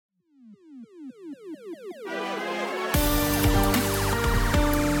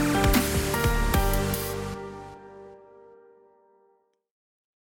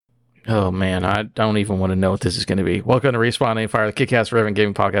Oh man, I don't even want to know what this is going to be. Welcome to Respawn and Fire, the Kick-Ass Revenant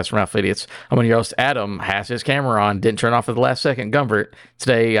Gaming Podcast from Alpha Idiots. I'm one of your hosts, Adam, has his camera on, didn't turn off at the last second, Gumbert.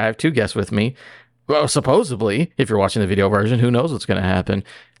 Today, I have two guests with me. Well, supposedly, if you're watching the video version, who knows what's going to happen.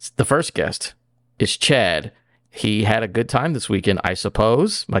 The first guest is Chad. He had a good time this weekend, I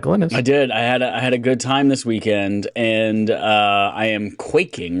suppose. Michael Ennis. I did. I had a good time this weekend, and I am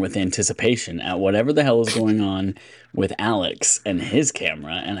quaking with anticipation at whatever the hell is going on with Alex and his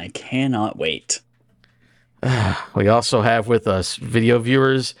camera, and I cannot wait. We also have with us video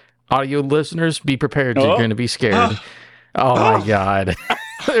viewers, audio listeners. Be prepared. You're going to be scared. Oh my God.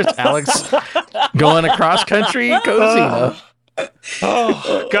 There's Alex going across country. Cozina.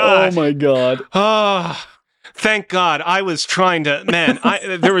 Oh, God. Oh, my God. Thank God. I was trying to,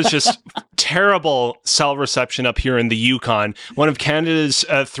 there was just terrible cell reception up here in the Yukon, one of Canada's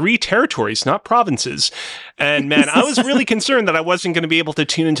 3 territories, not provinces. And man, I was really concerned that I wasn't going to be able to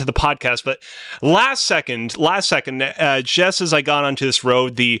tune into the podcast. But last second, just as I got onto this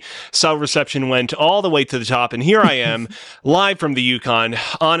road, the cell reception went all the way to the top. And here I am, live from the Yukon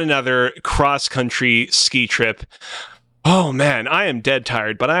on another cross-country ski trip. Oh man, I am dead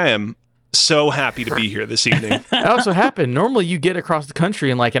tired, but I am so happy to be here this evening. That also happened. Normally you get across the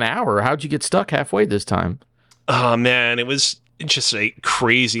country in like an hour. How'd you get stuck halfway this time? Oh man, it was just a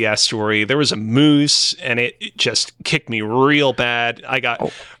crazy ass story. There was a moose and it just kicked me real bad. I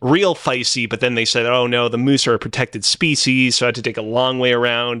got real feisty, but then they said, oh no, the moose are a protected species, so I had to take a long way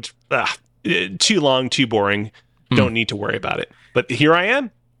around. Too long, too boring. Don't need to worry about it. But here I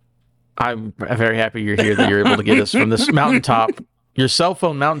am. I'm very happy you're here, that you're able to get us from this mountaintop. Your cell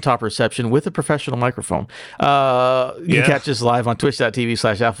phone mountaintop reception with a professional microphone. You can catch us live on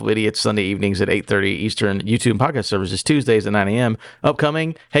twitch.tv/AlphaIdiots Sunday evenings at 8:30 Eastern. YouTube podcast services Tuesdays at 9 a.m.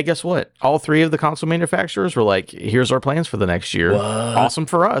 Upcoming. Hey, guess what? All 3 of the console manufacturers were like, here's our plans for the next year. What? Awesome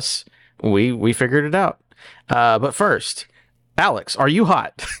for us. We figured it out. But first, Alex, are you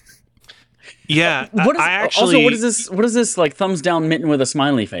hot? Yeah, what is, I actually. Also, what is this like thumbs down mitten with a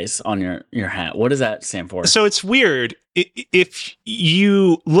smiley face on your hat? What does that stand for? So it's weird. If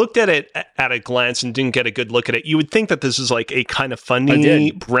you looked at it at a glance and didn't get a good look at it, you would think that this is like a kind of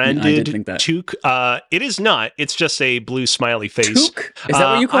funny branded toque. It is not. It's just a blue smiley face. Toque? Is that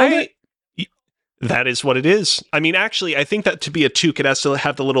what you called it? That is what it is. I mean, actually, I think that to be a toque, it has to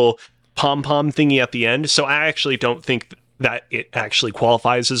have the little pom-pom thingy at the end. So I actually don't think that it actually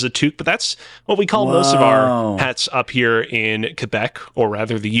qualifies as a toque, but that's what we call most of our hats up here in Quebec, or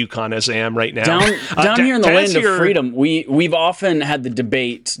rather the Yukon as I am right now. Down here in the land of freedom, we've often had the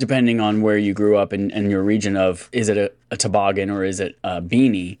debate, depending on where you grew up and your region, of is it a toboggan or is it a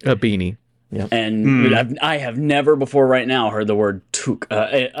beanie? A beanie. Yeah. And I have never before right now heard the word toque.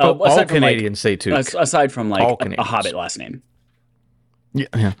 All Canadians say toque. Aside from like a Hobbit last name. Yeah,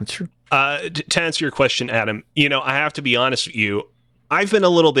 that's true. To answer your question, Adam, I have to be honest with you. I've been a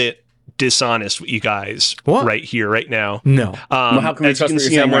little bit dishonest with you guys right here, right now. No. How can we trust what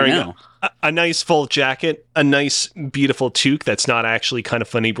you're saying right now? A nice full jacket, a nice, beautiful toque that's not actually kind of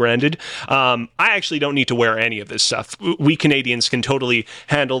funny branded. I actually don't need to wear any of this stuff. We Canadians can totally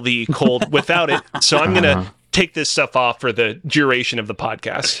handle the cold without it. So I'm going to take this stuff off for the duration of the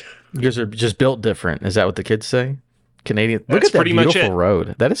podcast. You guys are just built different. Is that what the kids say? Canadian. Look at that beautiful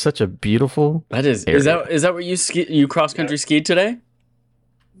road. That is such a beautiful. That is. Area. Is that what you cross country skied today?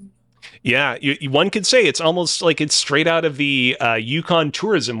 Yeah, one could say it's almost like it's straight out of the Yukon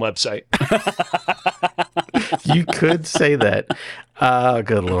tourism website. You could say that.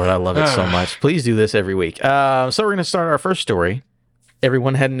 Good Lord, I love it so much. Please do this every week. So we're going to start our first story.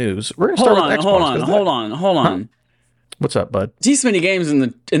 Everyone had news. We're going to start with Xbox. Hold on. Huh? What's up, bud? T-Smitty Games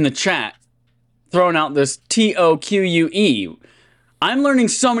in the chat throwing out this TOQUE. I'm learning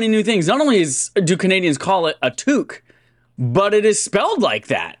so many new things. Not only do Canadians call it a toque, but it is spelled like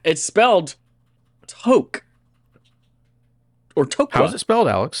that. It's spelled toque. Or toque. How is it spelled,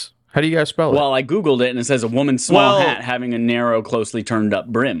 Alex? How do you guys spell it? Well, I Googled it and it says a woman's small hat having a narrow, closely turned up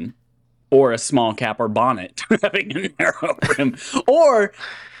brim. Or a small cap or bonnet having a narrow brim. Or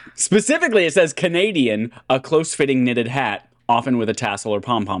specifically it says Canadian, a close-fitting knitted hat, often with a tassel or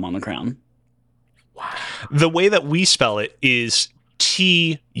pom-pom on the crown. Wow. The way that we spell it is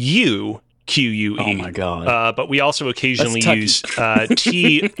TUQUE. Oh my God. But we also occasionally use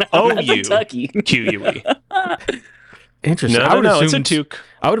TOUQUE. Interesting. No, it's a toque.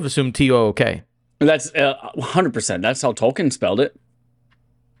 I would have assumed TOOK. That's 100%. That's how Tolkien spelled it.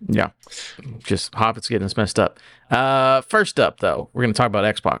 Yeah, just Hobbit's getting us messed up. First up, though, we're going to talk about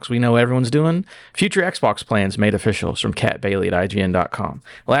Xbox. We know everyone's doing future Xbox plans made official from Kat Bailey at IGN.com.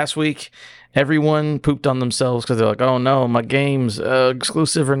 Last week, everyone pooped on themselves because they're like, oh no, my game's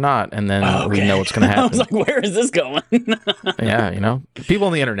exclusive or not. And then we know what's going to happen. I was like, where is this going? Yeah, people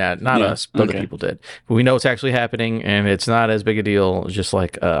on the internet, not us, but other people did. But we know it's actually happening, and it's not as big a deal, just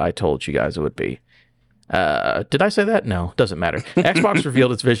like I told you guys it would be. Did I say that? No, doesn't matter. Xbox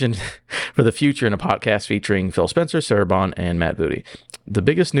revealed its vision for the future in a podcast featuring Phil Spencer, Sarah Bond, and Matt Booty. The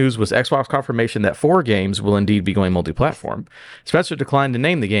biggest news was Xbox confirmation that 4 games will indeed be going multi-platform. Spencer declined to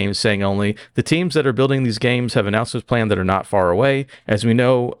name the games, saying only, the teams that are building these games have announcements planned that are not far away. As we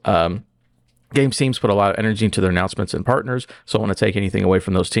know, games teams put a lot of energy into their announcements and partners, so I want to take anything away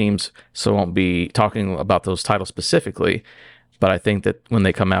from those teams, so I won't be talking about those titles specifically, but I think that when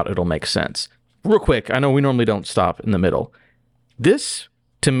they come out, it'll make sense. Real quick, I know we normally don't stop in the middle. This,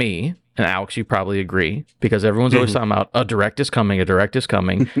 to me, and Alex, you probably agree, because everyone's always talking about a direct is coming.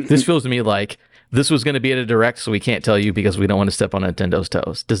 This feels to me like this was going to be at a direct, so we can't tell you because we don't want to step on Nintendo's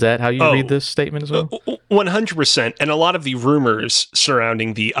toes. Is that how you read this statement as well? 100%. And a lot of the rumors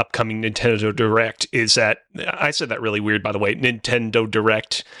surrounding the upcoming Nintendo Direct is that, I said that really weird, by the way, Nintendo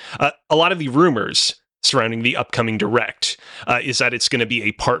Direct. A lot of the rumors surrounding the upcoming Direct is that it's going to be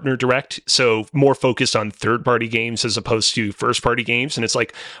a partner Direct, so more focused on third-party games as opposed to first-party games. And it's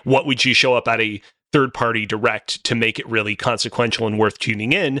like, what would you show up at a third-party Direct to make it really consequential and worth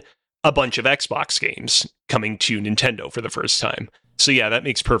tuning in? A bunch of Xbox games coming to Nintendo for the first time. So yeah, that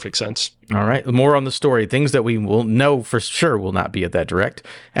makes perfect sense. All right, more on the story. Things that we will know for sure will not be at that Direct.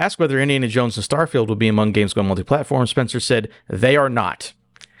 Asked whether Indiana Jones and Starfield will be among games going multi-platform, Spencer said they are not.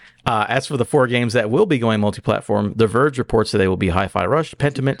 As for the 4 games that will be going multi-platform, The Verge reports that they will be Hi-Fi Rush,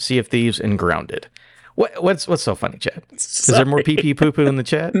 Pentiment, Sea of Thieves, and Grounded. What's so funny, Chad? Is there more pee-pee poo-poo in the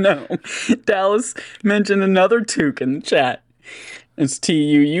chat? No. Dallas mentioned another toque in the chat. It's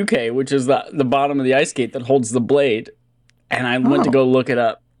TUUK, which is the bottom of the ice skate that holds the blade. And I went to go look it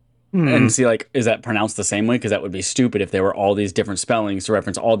up and see, like, is that pronounced the same way? Because that would be stupid if there were all these different spellings to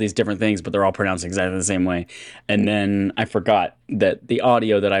reference all these different things, but they're all pronounced exactly the same way. And then I forgot that the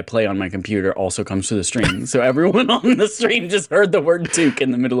audio that I play on my computer also comes through the stream. So everyone on the stream just heard the word toque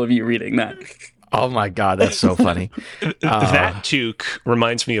in the middle of you reading that. Oh my God, that's so funny. That toque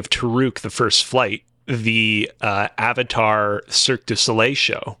reminds me of Taruk, The First Flight, the Avatar Cirque du Soleil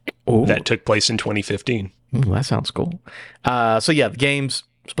show that took place in 2015. Ooh, that sounds cool. So yeah, the game's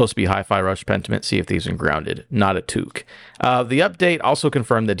supposed to be Hi-Fi Rush, Pentiment, Sea of Thieves, and Grounded, not a toque. The update also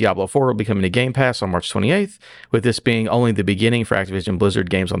confirmed that Diablo 4 will be coming to Game Pass on March 28th, with this being only the beginning for Activision Blizzard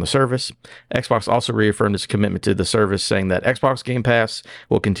games on the service. Xbox also reaffirmed its commitment to the service, saying that Xbox Game Pass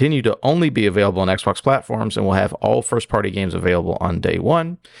will continue to only be available on Xbox platforms and will have all first-party games available on day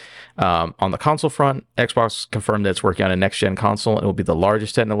one. On the console front, Xbox confirmed that it's working on a next-gen console and it will be the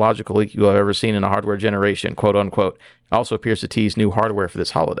largest technological leak you have ever seen in a hardware generation, quote unquote. It also appears to tease new hardware for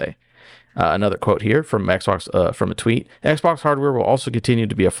this holiday. Another quote here from Xbox from a tweet. Xbox hardware will also continue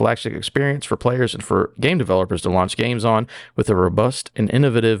to be a flagship experience for players and for game developers to launch games on, with a robust and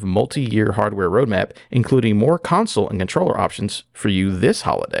innovative multi-year hardware roadmap, including more console and controller options for you this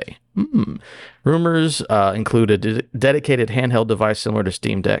holiday. Rumors include a dedicated handheld device similar to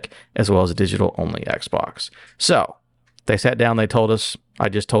Steam Deck, as well as a digital-only Xbox. So, they sat down, they told us, I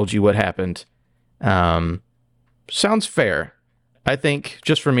just told you what happened. Sounds fair. I think,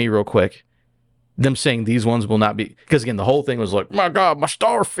 just for me real quick, them saying these ones will not be, because again, the whole thing was like, my God, my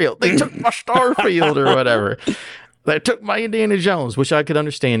Starfield, they took my Starfield or whatever. They took my Indiana Jones, which I could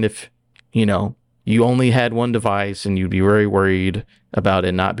understand if, you only had one device and you'd be very worried about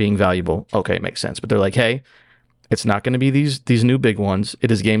it not being valuable. Okay, it makes sense. But they're like, hey, it's not going to be these new big ones.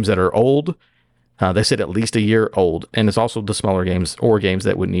 It is games that are old. They said at least a year old. And it's also the smaller games or games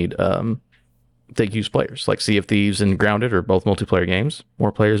that would need that use players, like Sea of Thieves and Grounded are both multiplayer games.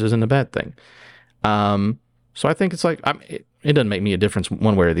 More players isn't a bad thing. So I think it's like, it doesn't make me a difference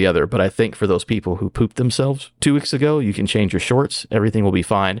one way or the other, but I think for those people who pooped themselves 2 weeks ago, you can change your shorts. Everything will be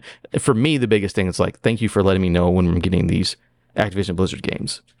fine. For me, the biggest thing is like, thank you for letting me know when I'm getting these Activision Blizzard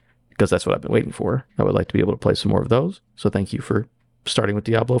games, because that's what I've been waiting for. I would like to be able to play some more of those. So thank you for starting with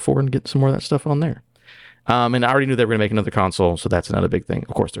Diablo 4 and get some more of that stuff on there. And I already knew they were going to make another console, so that's another big thing.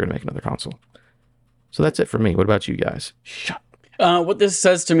 Of course, they're going to make another console. So that's it for me. What about you guys? Shut What this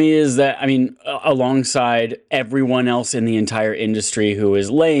says to me is that, alongside everyone else in the entire industry who is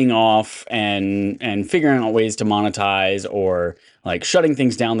laying off and figuring out ways to monetize or like shutting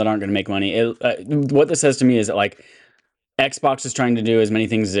things down that aren't going to make money, what this says to me is that like Xbox is trying to do as many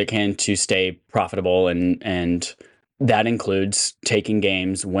things as it can to stay profitable and that includes taking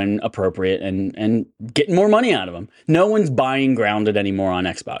games when appropriate and getting more money out of them. No one's buying Grounded anymore on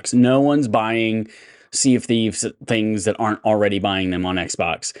Xbox. No one's buying Sea of Thieves things that aren't already buying them on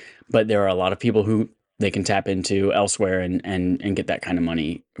Xbox. But there are a lot of people who they can tap into elsewhere and get that kind of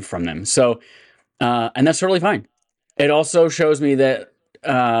money from them. So, and that's totally fine. It also shows me that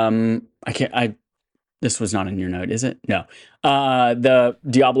this was not in your note, is it? No. The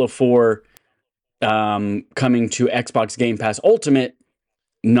Diablo 4 coming to Xbox Game Pass Ultimate,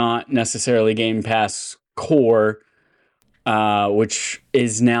 not necessarily Game Pass Core, which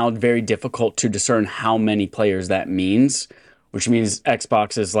is now very difficult to discern how many players that means, which means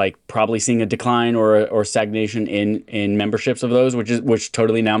Xbox is like probably seeing a decline or stagnation in memberships of those, which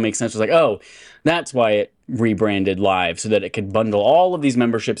totally now makes sense. It's like, oh, that's why it rebranded Live, so that it could bundle all of these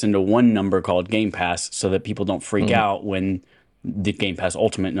memberships into one number called Game Pass, so that people don't freak out when the Game Pass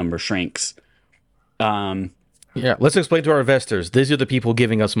Ultimate number shrinks. Yeah, let's explain to our investors. These are the people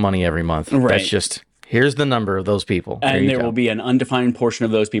giving us money every month. Right. That's just, here's the number of those people. And there will be an undefined portion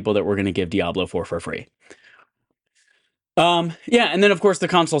of those people that we're going to give Diablo 4 for free. Yeah, and then of course the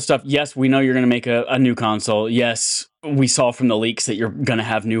console stuff. Yes, we know you're going to make a new console. Yes, we saw from the leaks that you're going to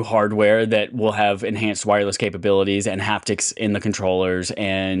have new hardware that will have enhanced wireless capabilities and haptics in the controllers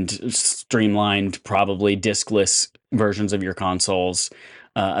and streamlined, probably diskless versions of your consoles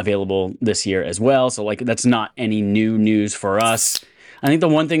available this year as well. So like that's not any new news for us. I think the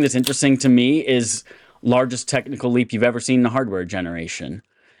one thing that's interesting to me is largest technical leap you've ever seen in a hardware generation.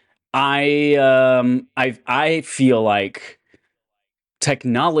 I feel like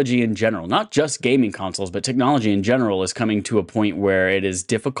technology in general, not just gaming consoles, but technology in general is coming to a point where it is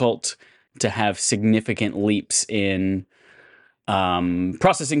difficult to have significant leaps in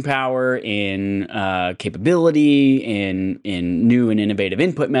processing power, in capability, in new and innovative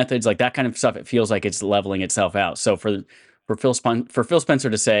input methods, like that kind of stuff. It feels like it's leveling itself out. So for Phil Spencer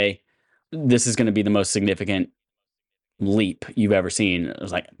to say this is going to be the most significant leap you've ever seen, I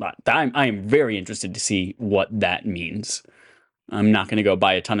was like, I am very interested to see what that means. I'm not going to go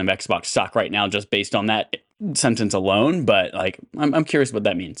buy a ton of Xbox stock right now just based on that sentence alone, but like I'm curious what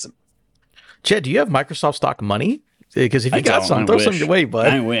that means. Chad, do you have Microsoft stock money? Because if you got some, throw some your way, bud.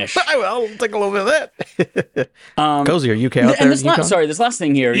 I wish. I'll take a little bit of that. Cozy, are you okay out there? This last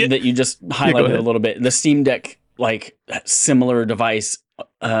thing here that you just highlighted a little bit, the Steam Deck, like similar device,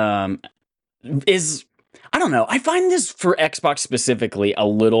 is, I don't know. I find this for Xbox specifically a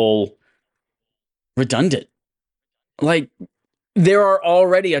little redundant. Like there are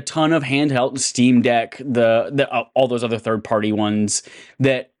already a ton of handheld Steam Deck, all those other third-party ones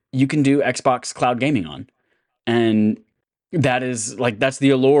that you can do Xbox cloud gaming on. And that is like, that's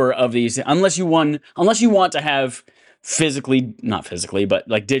the allure of these, unless you want to have not physically, but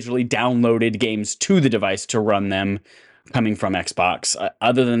like digitally downloaded games to the device to run them coming from Xbox.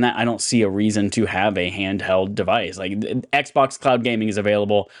 Other than that, I don't see a reason to have a handheld device. Like Xbox cloud gaming is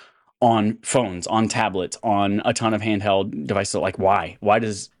available on phones, on tablets, on a ton of handheld devices. Like why? Why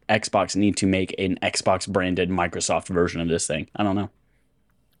does Xbox need to make an Xbox branded Microsoft version of this thing? I don't know.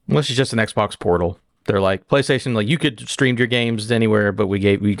 Unless it's just an Xbox portal. They're like, PlayStation, like you could stream your games anywhere, but we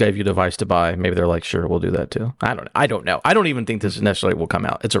gave you a device to buy. Maybe they're like, sure, we'll do that too. I don't know. I don't even think this necessarily will come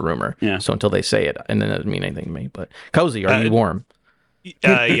out. It's a rumor. Yeah. So until they say it, and then it doesn't mean anything to me. But Cozy, are you warm?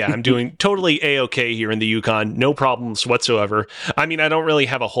 Yeah, I'm doing totally A-okay here in the Yukon. No problems whatsoever. I mean, I don't really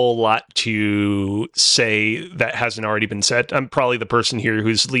have a whole lot to say that hasn't already been said. I'm probably the person here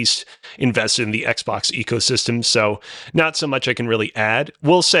who's least invested in the Xbox ecosystem, so not so much I can really add.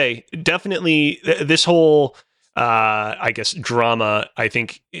 We'll say, definitely, this whole, I guess, drama, I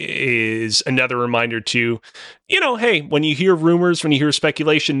think, is another reminder to, hey, when you hear rumors, when you hear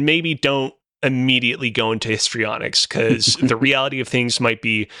speculation, maybe don't immediately go into histrionics, because the reality of things might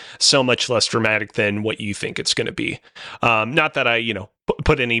be so much less dramatic than what you think it's going to be. Not that I,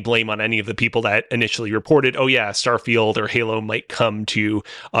 put any blame on any of the people that initially reported, oh yeah, Starfield or Halo might come to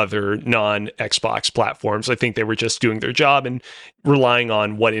other non-Xbox platforms. I think they were just doing their job and relying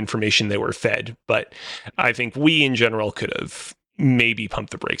on what information they were fed. But I think we in general could have maybe pumped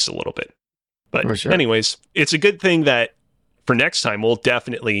the brakes a little bit. But sure. Anyways, it's a good thing that for next time, we'll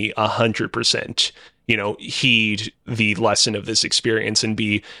definitely 100%, heed the lesson of this experience and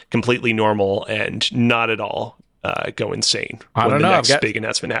be completely normal and not at all go insane when the next big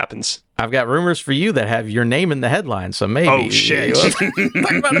announcement happens. I've got rumors for you that have your name in the headline, so maybe. Oh, shit. Talk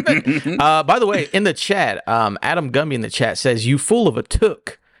about it a bit. By the way, in the chat, Adam Gumby in the chat says, you fool of a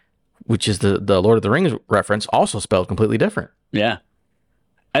took, which is the Lord of the Rings reference, also spelled completely different. Yeah.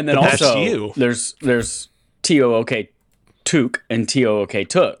 And then also, there's TOOK, Took and TOOK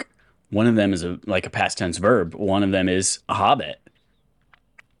Took, One of them is like a past tense verb. One of them is a hobbit.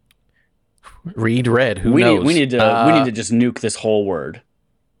 Read, read. Who we knows? need to just nuke this whole word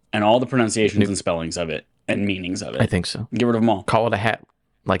and all the pronunciations and spellings of it and meanings of it. I think so. Get rid of them all. Call it a hat,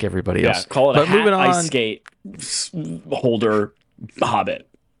 like everybody else. Yeah, call it But a hat, moving on, ice skate, holder, hobbit,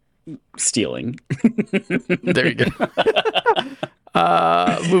 stealing. There you go.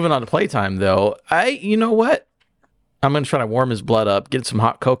 Moving on to playtime, though. You know what? I'm going to try to warm his blood up, get some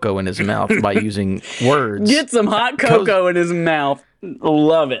hot cocoa in his mouth by using words. Get some hot cocoa in his mouth.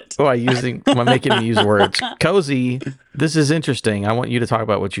 Love it. By making him use words. Cozy, this is interesting. I want you to talk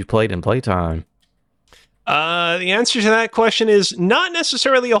about what you've played in playtime. The answer to that question is not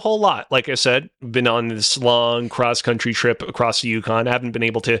necessarily a whole lot. Like I said, been on this long cross-country trip across the Yukon. I haven't been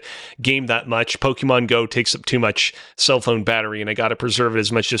able to game that much. Pokemon Go takes up too much cell phone battery, and I got to preserve it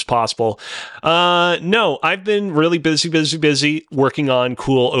as much as possible. No, I've been really busy working on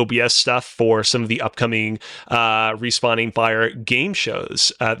cool OBS stuff for some of the upcoming Respawning Fire game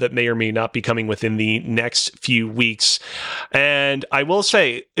shows that may or may not be coming within the next few weeks. And I will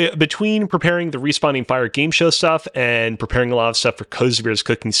say, between preparing the Respawning Fire game show stuff and preparing a lot of stuff for Cozy Bears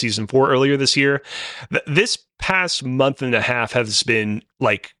Cooking Season 4 earlier this year, this past month and a half has been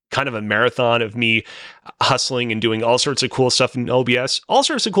like kind of a marathon of me hustling and doing all sorts of cool stuff in OBS, all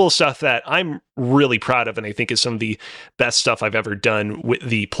sorts of cool stuff that I'm really proud of and I think is some of the best stuff I've ever done with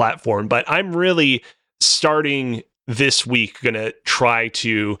the platform. But I'm really starting this week going to try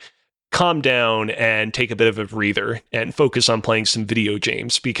to calm down and take a bit of a breather and focus on playing some video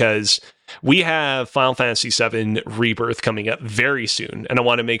games, because we have Final Fantasy VII Rebirth coming up very soon, and I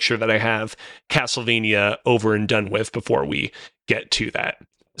want to make sure that I have Castlevania over and done with before we get to that.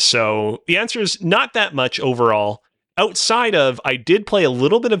 So the answer is not that much overall. Outside of, I did play a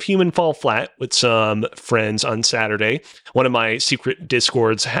little bit of Human Fall Flat with some friends on Saturday. One of my secret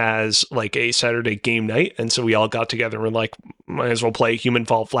Discords has like a Saturday game night, and so we all got together and were like, might as well play Human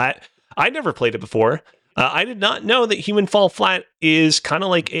Fall Flat. I'd never played it before. I did not know that Human Fall Flat is kind of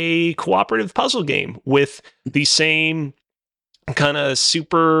like a cooperative puzzle game with the same kind of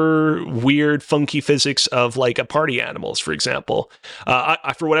super weird, funky physics of like a Party Animals, for example.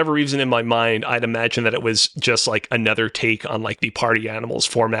 I, for whatever reason in my mind, I'd imagine that it was just like another take on like the Party Animals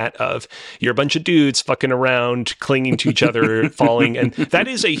format of you're a bunch of dudes fucking around, clinging to each other, falling. And that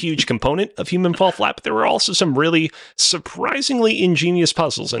is a huge component of Human Fall Flat, but there were also some really surprisingly ingenious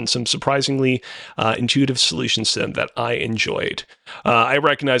puzzles and some surprisingly intuitive solutions to them that I enjoyed. I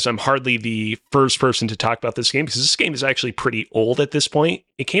recognize I'm hardly the first person to talk about this game, because this game is actually pretty old at this point.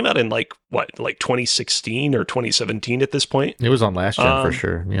 It came out in like 2016 or 2017 at this point. It was on last gen for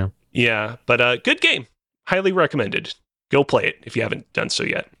sure. Yeah, but good game. Highly recommended. Go play it if you haven't done so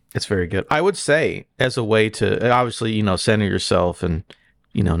yet. It's very good. I would say, as a way to obviously, center yourself and,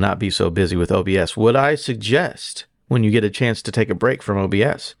 not be so busy with OBS, would I suggest when you get a chance to take a break from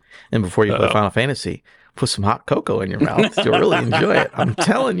OBS and before you play Final Fantasy, put some hot cocoa in your mouth. You'll really enjoy it. I'm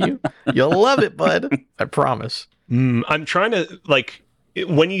telling you, you'll love it, bud. I promise. I'm trying to, like,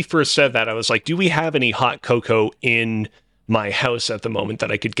 when you first said that, I was like, do we have any hot cocoa in my house at the moment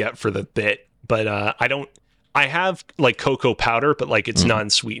that I could get for the bit? But I don't. I have like cocoa powder, but like it's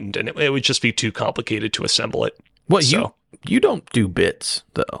non-sweetened, and it would just be too complicated to assemble it. Well, so, you don't do bits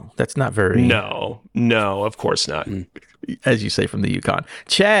though. That's not very. No, of course not. As you say from the Yukon,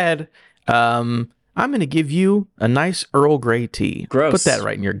 Chad. I'm going to give you a nice Earl Grey tea. Gross. Put that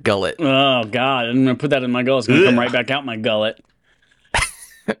right in your gullet. Oh, God. I'm going to put that in my gullet. It's going to come right back out my gullet.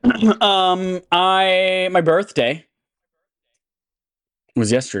 My birthday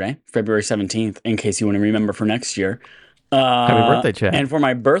was yesterday, February 17th, in case you want to remember for next year. Happy birthday, Chad. And for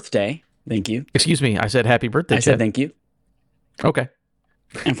my birthday, thank you. Excuse me, I said happy birthday, Chad. I said thank you. Okay.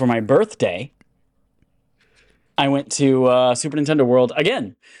 And for my birthday, I went to Super Nintendo World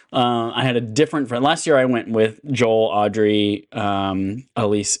again. I had a different friend. Last year I went with Joel, Audrey,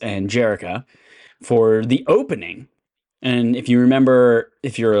 Elise, and Jerica for the opening. And if you remember,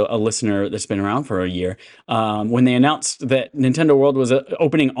 if you're a listener that's been around for a year, when they announced that Nintendo World was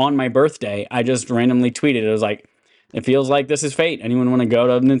opening on my birthday, I just randomly tweeted. It was like, it feels like this is fate. Anyone want to go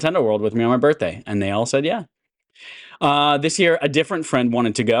to Nintendo World with me on my birthday? And they all said yeah. This year, a different friend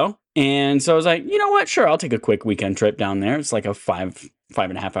wanted to go. And so I was like, you know what? Sure, I'll take a quick weekend trip down there. It's like a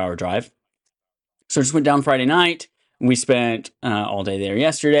 5.5 hour drive. So I just went down Friday night. We spent all day there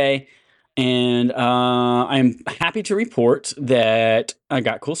yesterday. And I'm happy to report that I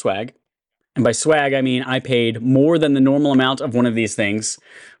got cool swag. And by swag, I mean I paid more than the normal amount of one of these things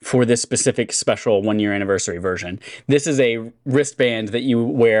for this specific special 1-year anniversary version. This is a wristband that you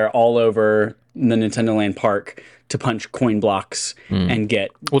wear all over the Nintendo Land Park to punch coin blocks and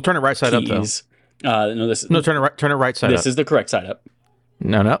get We'll turn it right side keys. up though. No, Turn it right side up. this is the correct side up.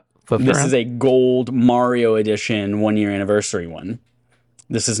 No. Flip it This around. is a gold Mario edition 1-year anniversary one.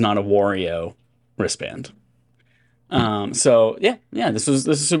 This is not a Wario wristband. So this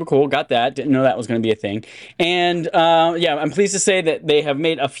is super cool. Got that. Didn't know that was going to be a thing. And I'm pleased to say that they have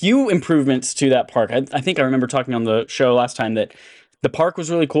made a few improvements to that park. I think I remember talking on the show last time that the park was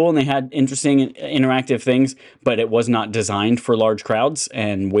really cool and they had interesting interactive things, but it was not designed for large crowds,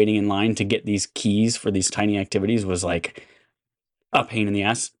 and waiting in line to get these keys for these tiny activities was like a pain in the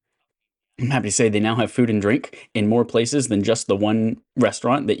ass. I'm happy to say they now have food and drink in more places than just the one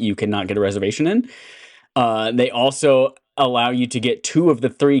restaurant that you cannot get a reservation in. They also allow you to get 2 of the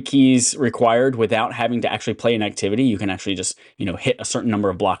 3 keys required without having to actually play an activity. You can actually just, hit a certain number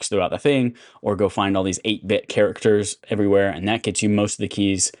of blocks throughout the thing, or go find all these 8-bit characters everywhere, and that gets you most of the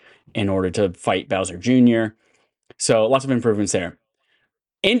keys in order to fight Bowser Jr. So lots of improvements there.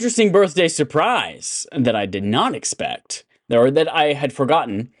 Interesting birthday surprise that I did not expect, or that I had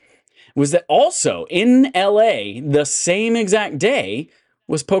forgotten, was that also in LA, the same exact day,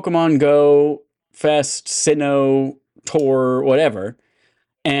 was Pokemon Go Fest, Sinnoh, Tour, whatever.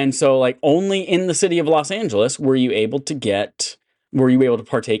 And so, like, only in the city of Los Angeles were you able to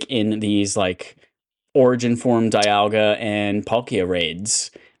partake in these, like, Origin Form, Dialga, and Palkia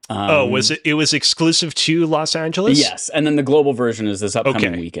raids. Was it was exclusive to Los Angeles? Yes, and then the global version is this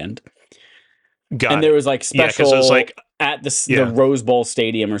upcoming weekend. And there was like special, it was like at the Rose Bowl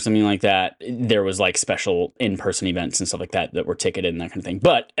Stadium or something like that. There was like special in-person events and stuff like that were ticketed and that kind of thing.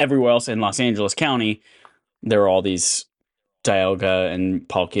 But everywhere else in Los Angeles County, there are all these Dialga and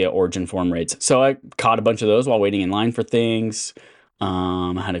Palkia Origin Form raids. So I caught a bunch of those while waiting in line for things.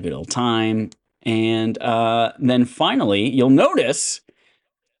 I had a good old time. And then finally, you'll notice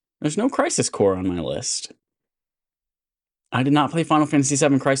there's no Crisis Core on my list. I did not play Final Fantasy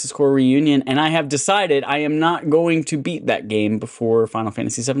VII Crisis Core Reunion, and I have decided I am not going to beat that game before Final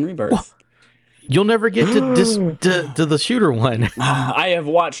Fantasy VII Rebirth. Well, you'll never get to the shooter one. I have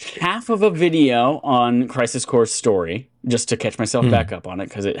watched half of a video on Crisis Core's story just to catch myself back up on it,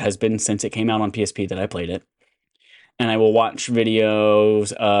 because it has been since it came out on PSP that I played it. And I will watch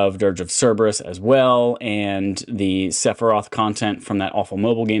videos of Dirge of Cerberus as well, and the Sephiroth content from that awful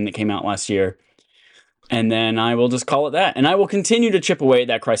mobile game that came out last year. And then I will just call it that. And I will continue to chip away at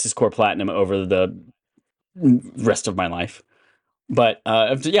that Crisis Core Platinum over the rest of my life. But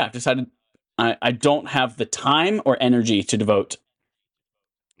I've decided I don't have the time or energy to devote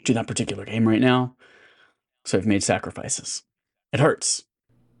to that particular game right now. So I've made sacrifices. It hurts,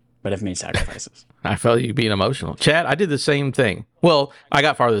 but I've made sacrifices. I felt you being emotional. Chad, I did the same thing. Well, I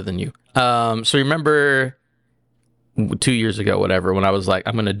got farther than you. So remember 2 years ago, whatever, when I was like,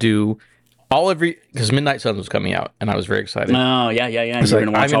 I'm going to do because Midnight Suns was coming out, and I was very excited. Oh, yeah. I'm going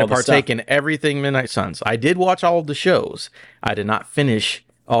to partake in everything Midnight Suns. I did watch all of the shows. I did not finish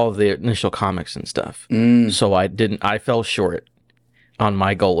all of the initial comics and stuff. So I fell short on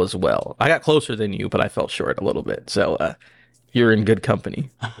my goal as well. I got closer than you, but I fell short a little bit. So you're in good company.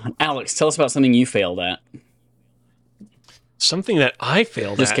 Alex, tell us about something you failed at. Something that I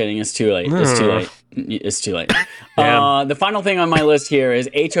failed Just at. kidding. It's too late. It's too late. It's too late. Yeah. The final thing on my list here is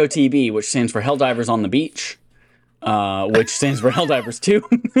HOTB, which stands for Helldivers on the Beach, which stands for Helldivers 2.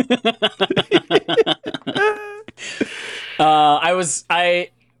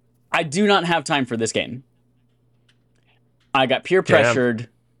 I do not have time for this game. I got peer pressured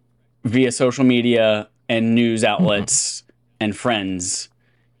via social media and news outlets and friends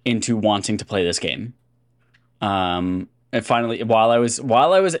into wanting to play this game. And finally, while I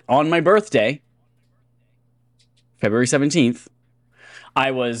was on my birthday, February 17th,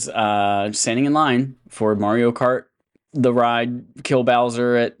 I was standing in line for Mario Kart, the ride, Kill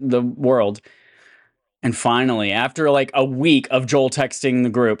Bowser at the World. And finally, after like a week of Joel texting the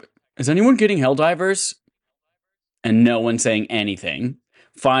group, is anyone getting Helldivers? And no one saying anything.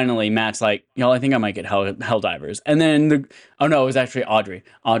 Finally, Matt's like, I think I might get Helldivers. And then it was actually Audrey.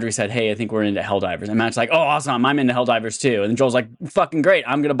 Audrey said, hey, I think we're into Helldivers. And Matt's like, oh, awesome, I'm into Helldivers too. And Joel's like, fucking great,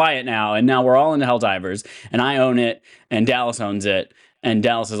 I'm going to buy it now. And now we're all into Helldivers. And I own it, and Dallas owns it. And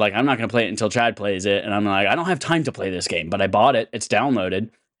Dallas is like, I'm not going to play it until Chad plays it. And I'm like, I don't have time to play this game, but I bought it. It's downloaded.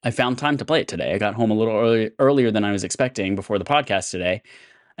 I found time to play it today. I got home a little earlier than I was expecting before the podcast today.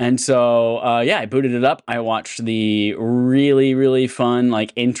 And so, I booted it up. I watched the really, really fun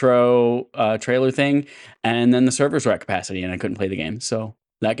like intro trailer thing, and then the servers were at capacity, and I couldn't play the game. So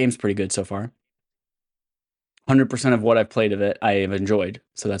that game's pretty good so far. 100% of what I've played of it, I have enjoyed.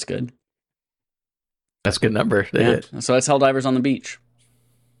 So that's good. That's a good number. So that's Helldivers on the Beach.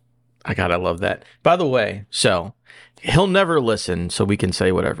 I love that. By the way, so he'll never listen, so we can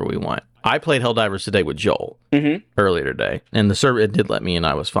say whatever we want. I played Helldivers today with Joel earlier today, and the server it did let me, and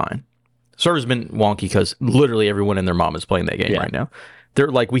I was fine. The server's been wonky because literally everyone and their mom is playing that game right now.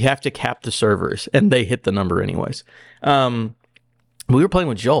 They're like, we have to cap the servers, and they hit the number anyways. We were playing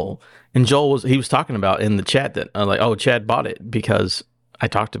with Joel, and Joel was talking about in the chat that Chad bought it because I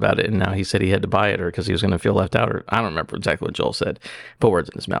talked about it, and now he said he had to buy it or because he was going to feel left out, or I don't remember exactly what Joel said. Put words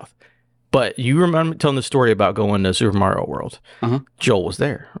in his mouth. But you remember telling the story about going to Super Mario World. Joel was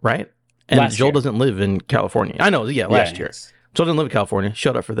there, right? And Joel doesn't live in California. I know, last year. Joel didn't live in California.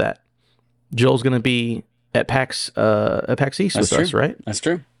 Shut up for that. Joel's going to be at PAX East with us, right? That's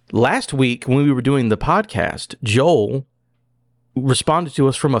true. Last week, when we were doing the podcast, Joel responded to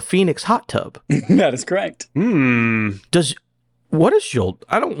us from a Phoenix hot tub. That is correct. What is Joel?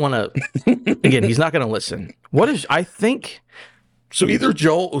 I don't want to. Again, he's not going to listen. I think. So either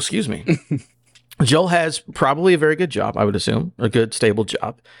Joel, excuse me, Joel has probably a very good job, I would assume, a good, stable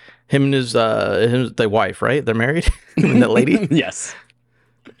job. Him and the wife, right? They're married? That lady? Yes.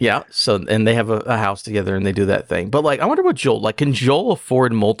 Yeah. So, and they have a house together and they do that thing. But I wonder what Joel, can Joel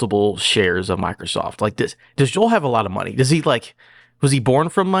afford multiple shares of Microsoft? Does Joel have a lot of money? Does he was he born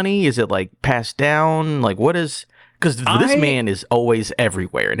from money? Is it passed down? What is... Because this man is always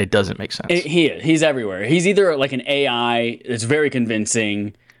everywhere, and it doesn't make sense. He's everywhere. He's either an AI that's very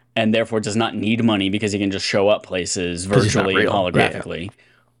convincing and therefore does not need money because he can just show up places virtually and holographically. Yeah.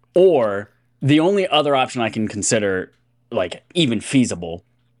 Or the only other option I can consider, even feasible,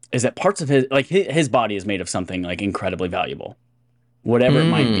 is that parts of his body is made of something incredibly valuable. Whatever it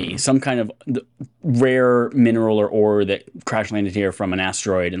might be, some kind of rare mineral or ore that crash landed here from an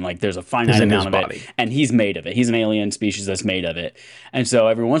asteroid, and there's a finite amount of it, and he's made of it. He's an alien species that's made of it, and so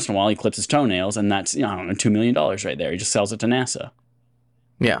every once in a while he clips his toenails, and that's $2 million right there. He just sells it to NASA.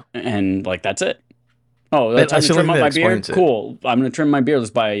 Yeah, and that's it. Oh, that's time to trim up my beard. Cool. I'm gonna trim my beard. Let's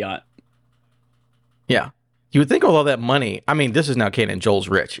buy a yacht. Yeah. You would think all that money. I mean, this is now canon. Joel's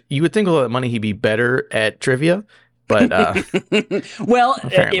rich. You would think all that money he'd be better at trivia. But well,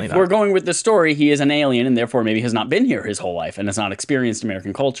 if we're going with the story, he is an alien and therefore maybe has not been here his whole life and has not experienced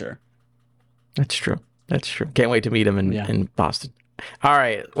American culture. That's true. Can't wait to meet him in Boston. All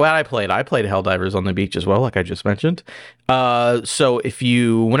right. Well, I played Helldivers on the beach as well, like I just mentioned. So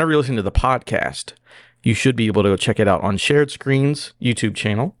whenever you're listening to the podcast, you should be able to check it out on Shared Screens YouTube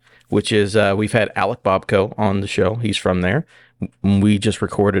channel, which is we've had Alec Bobko on the show. He's from there. We just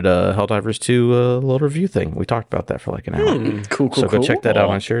recorded a Helldivers 2 little review thing. We talked about that for an hour. Cool. So go check that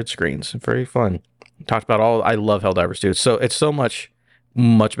out on Shared Screens. Very fun. Talked about I love Helldivers 2. So it's so much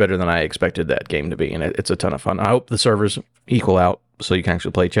better than I expected that game to be, and it's a ton of fun. I hope the servers equal out so you can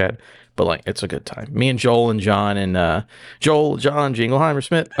actually play Chad. But it's a good time. Me and Joel and John and John Jingleheimer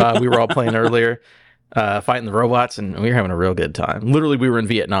Smith, we were all playing earlier, fighting the robots, and we were having a real good time. Literally, we were in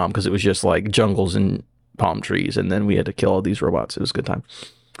Vietnam because it was just jungles and palm trees, and then we had to kill all these robots. It was a good time.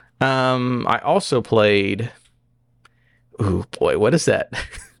 I also played. Oh boy, what is that?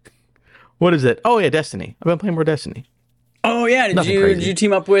 What is it? Oh yeah, Destiny. I've been playing more Destiny. Oh yeah, did you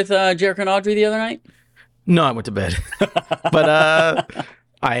team up with Jericho and Audrey the other night? No, I went to bed. But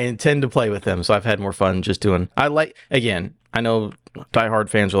I intend to play with them, so I've had more fun just doing. I know diehard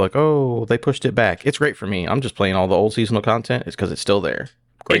fans are like, oh, they pushed it back. It's great for me. I'm just playing all the old seasonal content. It's because it's still there.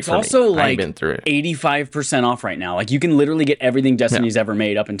 Great. It's also been through it. 85% off right now. You can literally get everything Destiny's ever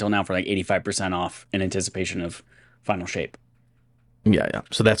made up until now for 85% off in anticipation of Final Shape. Yeah.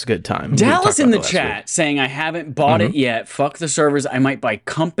 So that's a good time. Dallas in the chat saying, I haven't bought it yet. Fuck the servers. I might buy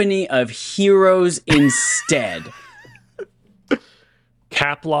Company of Heroes instead.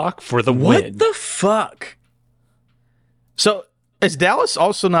 Cap lock for the win. What the fuck? So is Dallas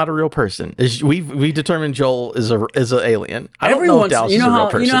also not a real person? We determined Joel is an alien. I don't know if Dallas is a real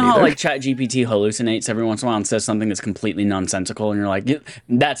person. You know how ChatGPT hallucinates every once in a while and says something that's completely nonsensical, and you're like,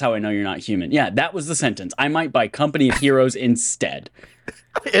 that's how I know you're not human. Yeah, that was the sentence. I might buy Company of Heroes instead.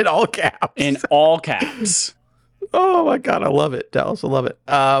 In all caps. In all caps. Oh my god, I love it, Dallas. I love it.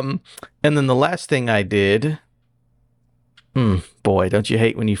 And then the last thing I did. Boy, don't you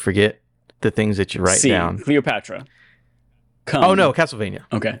hate when you forget the things that you write down? Cleopatra. Come. Oh no, Castlevania.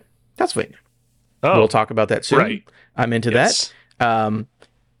 Okay. Castlevania. Oh, we'll talk about that soon. Right. I'm into that.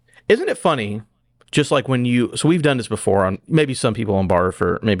 Isn't it funny? Just like when so we've done this before on maybe some people on bar,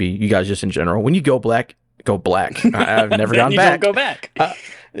 for maybe you guys just in general. When you go black. I've never gone back. Don't go back.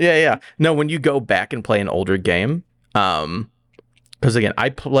 Yeah. No, when you go back and play an older game, because again, I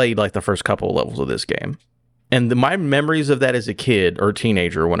played the first couple of levels of this game, and my memories of that as a kid or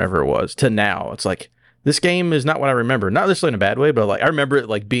teenager, or whenever it was, to now, it's this game is not what I remember. Not necessarily in a bad way, but like I remember it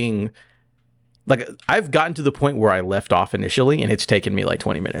like being like I've gotten to the point where I left off initially, and it's taken me like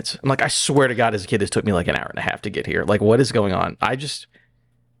 20 minutes. I'm like, I swear to God, as a kid, this took me like an hour and a half to get here. Like, what is going on?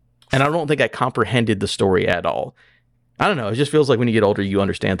 And I don't think I comprehended the story at all. I don't know. It just feels like when you get older, you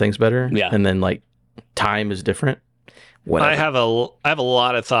understand things better. Yeah. And then like time is different. Whatever. I have a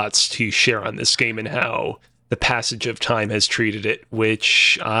lot of thoughts to share on this game and how the passage of time has treated it,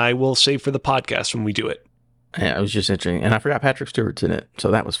 which I will save for the podcast when we do it. Yeah, it was just interesting. And I forgot Patrick Stewart's in it. So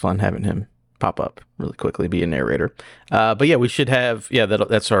that was fun having him pop up really quickly, be a narrator. But yeah, we should have,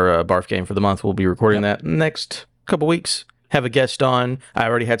 that's our barf game for the month. We'll be recording that next couple weeks. Have a guest on. I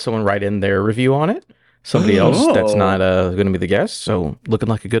already had someone write in their review on it. Somebody else that's not going to be the guest. So looking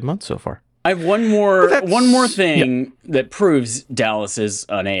like a good month so far. I have one more thing that proves Dallas is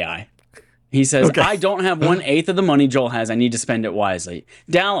an AI. He says, I don't have 1/8 of the money Joel has. I need to spend it wisely.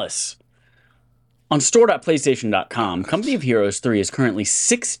 Dallas, on store.playstation.com, Company of Heroes 3 is currently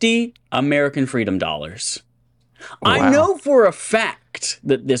 60 American Freedom dollars. Wow. I know for a fact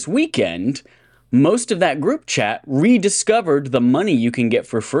that this weekend, most of that group chat rediscovered the money you can get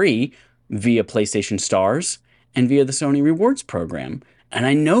for free via PlayStation Stars and via the Sony Rewards program. And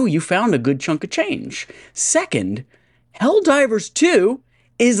I know you found a good chunk of change. Second, Helldivers 2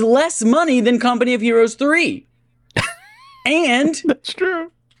 is less money than Company of Heroes 3. And That's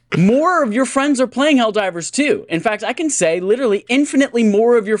true. more of your friends are playing Helldivers 2. In fact, I can say literally infinitely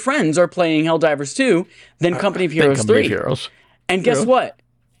more of your friends are playing Helldivers 2 than Company of Heroes 3. Heroes. And guess what?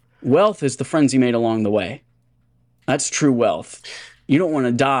 Wealth is the friends you made along the way. That's true wealth. You don't want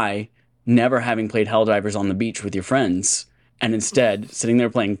to die never having played Helldivers on the beach with your friends and instead sitting there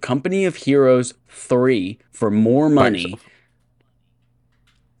playing Company of Heroes 3 for more money.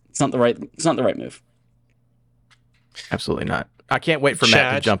 It's not the right move. Absolutely not. I can't wait for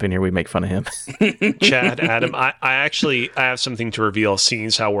Matt to jump in here. We make fun of him. Chad, Adam, I have something to reveal, seeing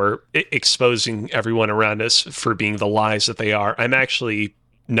as how we're exposing everyone around us for being the lies that they are. I'm actually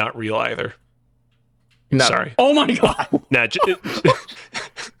not real either. No. Sorry. Oh my God. No,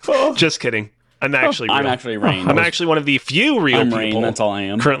 just kidding. I'm actually real. I'm actually Rain. I'm actually one of the few real people Rain, that's all I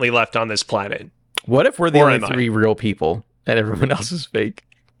am. currently left on this planet. What if we're the Or only am I? 3 real people and everyone else is fake?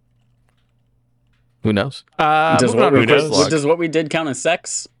 Who knows? Does moving on to who the quiz knows? log. what we did count as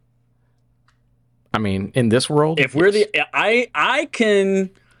sex? I mean, in this world, If we're yes. I can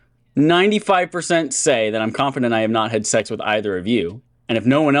 95% say that I'm confident I have not had sex with either of you. And if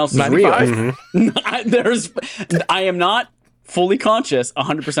no one else is 95? real, I am not fully conscious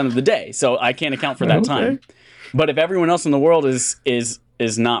 100% of the day, so I can't account for that Okay. time. But if everyone else in the world is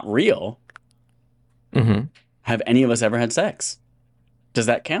not real, Mhm. have any of us ever had sex? Does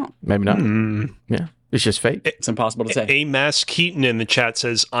that count? Maybe not. Mm. Yeah, it's just fake. It's impossible to say. A Mass Keaton in the chat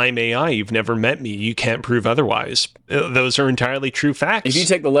says, I'm AI. You've never met me. You can't prove otherwise. Those are entirely true facts. If you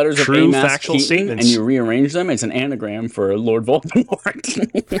take the letters True of Amos factual Keaton statements. and you rearrange them, it's an anagram for Lord Voldemort.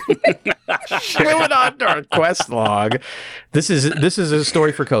 Moving on to our quest log. This is a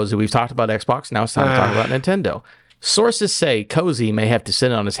story for Cozy. We've talked about Xbox. Now it's time to talk about Nintendo. Sources say Cozy may have to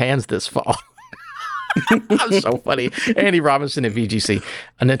sit on his hands this fall. That's so funny. Andy Robinson at VGC.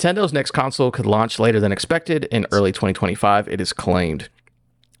 Nintendo's next console could launch later than expected in early 2025, it is claimed.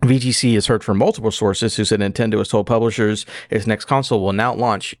 VGC has heard from multiple sources who said Nintendo has told publishers its next console will now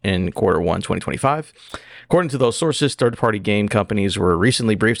launch in Q1 2025. According to those sources, third-party game companies were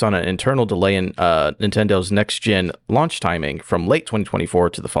recently briefed on an internal delay in Nintendo's next-gen launch timing from late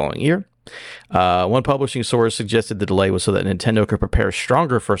 2024 to the following year. One publishing source suggested the delay was so that Nintendo could prepare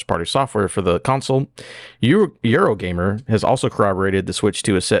stronger first-party software for the console. Eurogamer has also corroborated the Switch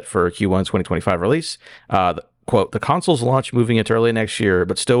 2 is set for a Q1 2025 release. Quote, the console's launch moving into early next year,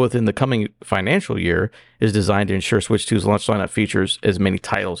 but still within the coming financial year, is designed to ensure Switch 2's launch lineup features as many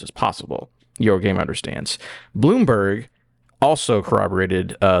titles as possible. Eurogamer understands. Bloomberg also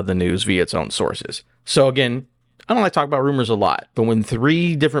corroborated the news via its own sources. So again, I don't like to talk about rumors a lot, but when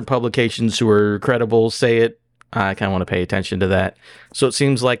 3 different publications who are credible say it, I kind of want to pay attention to that. So it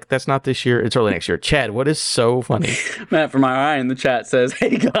seems like that's not this year. It's early next year. Chad, what is so funny? Matt from our eye in the chat says,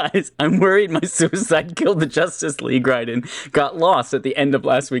 hey guys, I'm worried my Suicide Killed the Justice League write-in got lost at the end of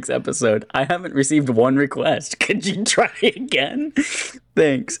last week's episode. I haven't received one request. Could you try again?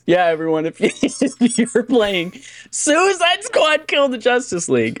 Thanks. Yeah, everyone, if you're playing Suicide Squad Kill the Justice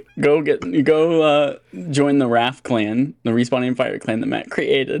League, go join the RAF clan, the Respawn Aim Fire clan that Matt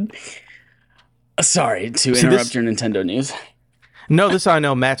created. Sorry to interrupt your Nintendo news. No, this I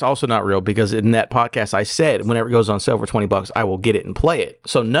know. Matt's also not real because in that podcast I said whenever it goes on sale for $20, I will get it and play it.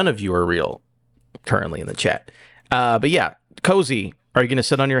 So none of you are real currently in the chat. But yeah, Cozy, Are you going to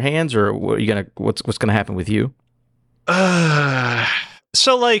sit on your hands, or what are you gonna what's going to happen with you?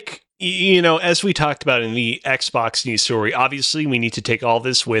 So like, as we talked about in the Xbox news story, obviously we need to take all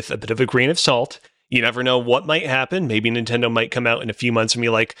this with a bit of a grain of salt. You never know what might happen. Maybe Nintendo might come out in a few months and be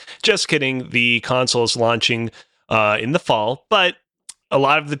like, just kidding, the console is launching in the fall. But a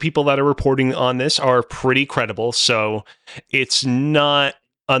lot of the people that are reporting on this are pretty credible, so it's not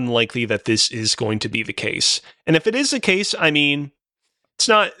unlikely that this is going to be the case. And if it is the case, I mean, it's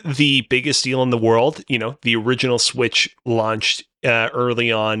not the biggest deal in the world. The original Switch launched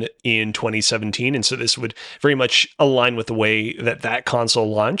early on in 2017, and so this would very much align with the way that console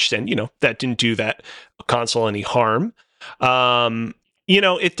launched, and that didn't do that console any harm.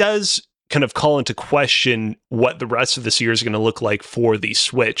 It does kind of call into question what the rest of this year is going to look like for the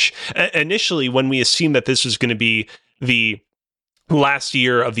Switch. Initially, when we assumed that this was going to be the last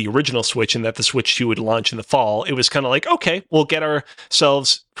year of the original Switch and that the Switch 2 would launch in the fall, it was kind of like, okay, we'll get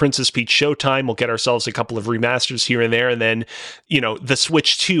ourselves Princess Peach Showtime, we'll get ourselves a couple of remasters here and there, and then, the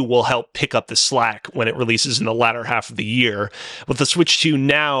Switch 2 will help pick up the slack when it releases in the latter half of the year. With the Switch 2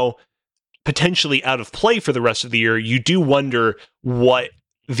 now potentially out of play for the rest of the year, you do wonder what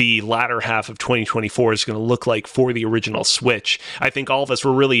the latter half of 2024 is going to look like for the original Switch. I think all of us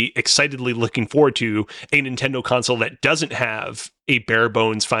were really excitedly looking forward to a Nintendo console that doesn't have a bare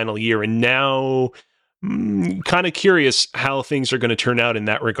bones final year, and now kind of curious how things are going to turn out in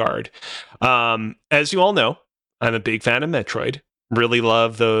that regard. As you all know, I'm a big fan of Metroid. Really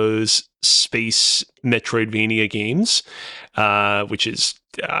love those space Metroidvania games, which is,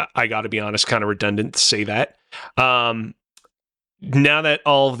 I got to be honest, kind of redundant to say that. Now that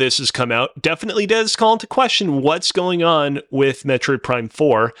all of this has come out, definitely does call into question what's going on with Metroid Prime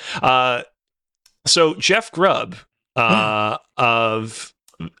 4. So Jeff Grubb of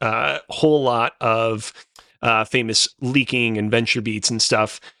a whole lot of famous leaking and venture beats and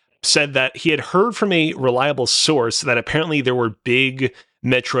stuff said that he had heard from a reliable source that apparently there were big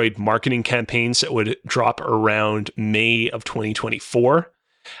Metroid marketing campaigns that would drop around May of 2024.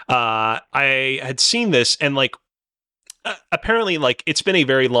 I had seen this, and apparently, it's been a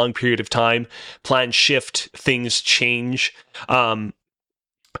very long period of time. Plans shift, things change. And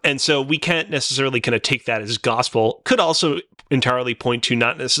so we can't necessarily kind of take that as gospel. Could also entirely point to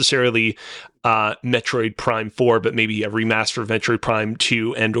not necessarily Metroid Prime 4, but maybe a remaster of Metroid Prime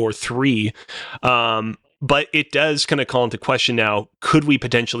 2 and or 3. But it does kind of call into question now, could we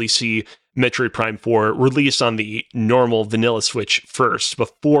potentially see Metroid Prime 4 released on the normal vanilla Switch first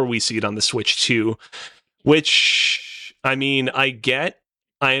before we see it on the Switch 2? Which, I mean, I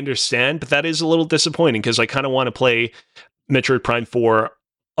understand, but that is a little disappointing because I kind of want to play Metroid Prime 4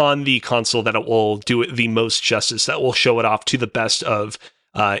 on the console that it will do it the most justice, that will show it off to the best of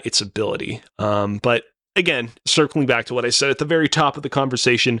its ability. But again, circling back to what I said at the very top of the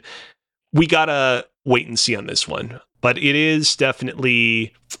conversation, we gotta wait and see on this one. But it is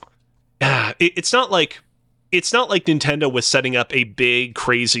definitely, it's not like Nintendo was setting up a big,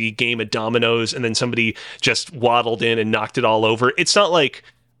 crazy game of dominoes and then somebody just waddled in and knocked it all over. It's not like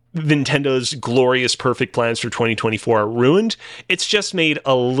Nintendo's glorious, perfect plans for 2024 are ruined. It's just made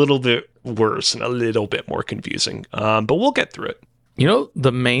a little bit worse and a little bit more confusing. But we'll get through it.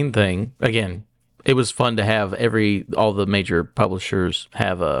 The main thing, again, it was fun to have all the major publishers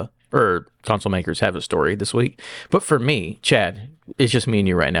or console makers have a story this week. But for me, Chad, it's just me and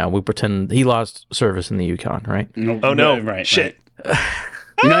you right now. We pretend he lost service in the Yukon, right? Oh no! Right, shit.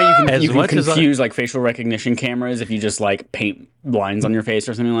 Right. You can confuse facial recognition cameras if you just paint lines on your face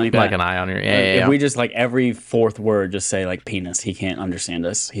or something like that. Like an eye on your If we just every fourth word just say penis, he can't understand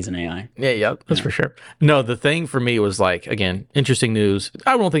us. He's an AI. Yeah, that's for sure. No, the thing for me was again, interesting news.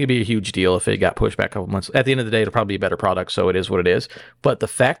 I don't think it'd be a huge deal if it got pushed back a couple months. At the end of the day, it'll probably be a better product, so it is what it is. But the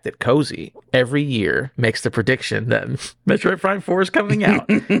fact that Cozy every year makes the prediction that Metroid Prime 4 is coming out,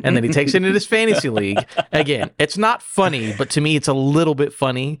 and then he takes it into his fantasy league, again, it's not funny, but to me, it's a little bit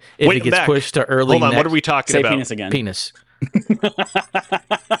funny if it gets pushed to early. Hold on, what are we talking about? Say penis again. Penis.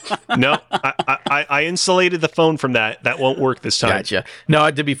 No, I insulated the phone from that. That won't work this time. Gotcha. No,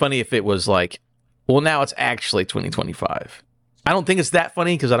 it'd be funny if it was now it's actually 2025. I don't think it's that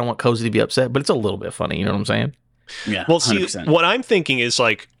funny because I don't want Cozy to be upset, but it's a little bit funny. You know what I'm saying? Yeah. Well, 100%. See, what I'm thinking is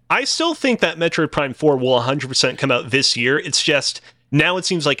I still think that Metroid Prime 4 will 100% come out this year. It's just now it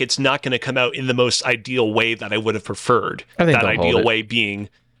seems like it's not going to come out in the most ideal way that I would have preferred. I think that ideal way being,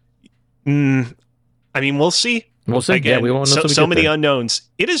 we'll see. We'll see. Again, yeah, we won't know so many unknowns.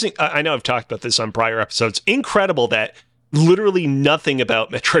 It isn't. I know I've talked about this on prior episodes. Incredible that literally nothing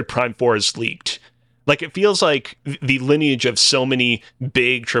about Metroid Prime 4 is leaked. Like, it feels like the lineage of so many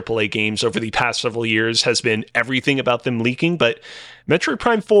big AAA games over the past several years has been everything about them leaking, but Metroid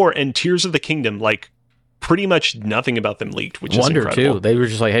Prime 4 and Tears of the Kingdom, like, pretty much nothing about them leaked, which Wonder, is incredible. too. They were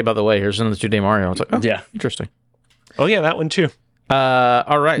just like, hey, by the way, here's another 2D Mario. It's like, oh, Yeah. interesting. Oh, yeah, that one, too.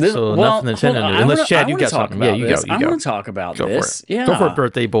 All right, so nothing Nintendo news. Unless, Chad, you got something. Yeah, you go. I want to talk about Go this. for it. Yeah. Go for it,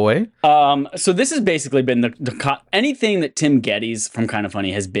 birthday boy. So this has basically been anything that Tim Geddes from Kind of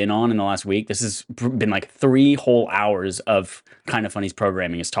Funny has been on in the last week. This has been like 3 whole hours of Kind of Funny's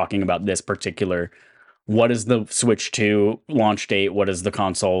programming is talking about this particular. What is the Switch 2 launch date? What is the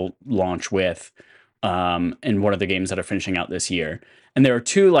console launch with? And what are the games that are finishing out this year? And there are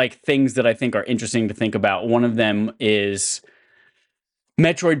 2 like things that I think are interesting to think about. One of them is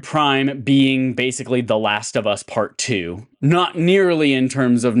Metroid Prime being basically The Last of Us Part 2. Not nearly in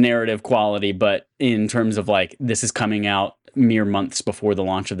terms of narrative quality, but in terms of like, this is coming out mere months before the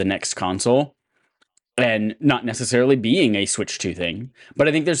launch of the next console. And not necessarily being a Switch 2 thing. But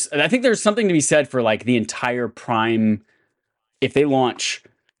I think there's something to be said for like the entire Prime. If they launch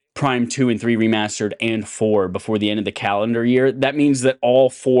Prime 2 and 3 remastered and 4 before the end of the calendar year, that means that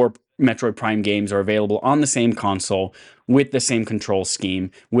all 4 Metroid Prime games are available on the same console with the same control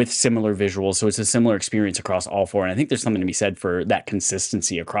scheme, with similar visuals. So it's a similar experience across all 4. And I think there's something to be said for that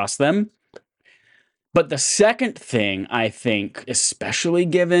consistency across them. But the second thing, I think, especially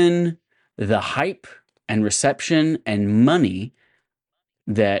given the hype and reception and money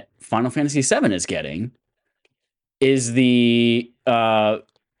that Final Fantasy VII is getting, is the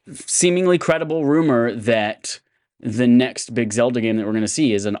seemingly credible rumor that the next big Zelda game that we're going to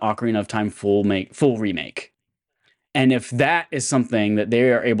see is an Ocarina of Time full remake. And if that is something that they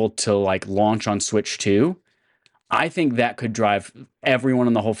are able to like launch on Switch 2, I think that could drive everyone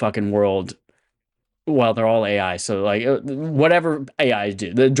in the whole fucking world. Well, they're all AI, so like whatever AIs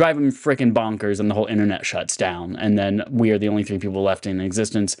do, they drive them freaking bonkers, and the whole internet shuts down. And then we are the only 3 people left in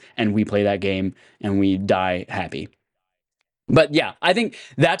existence, and we play that game and we die happy. But yeah, I think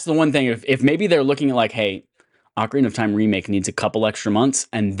that's the one thing. If maybe they're looking at like, hey, Ocarina of Time remake needs a couple extra months,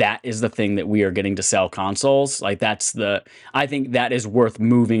 and that is the thing that we are getting to sell consoles. Like I think that is worth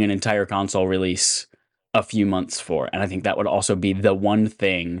moving an entire console release a few months for. And I think that would also be the one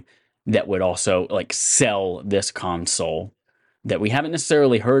thing that would also like sell this console that we haven't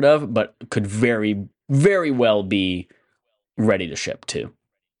necessarily heard of, but could very, very well be ready to ship too.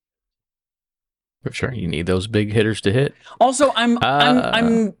 For sure, you need those big hitters to hit. Also,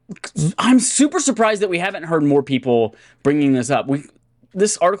 I'm super surprised that we haven't heard more people bringing this up.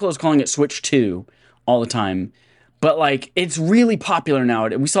 This article is calling it Switch 2 all the time, but like it's really popular now.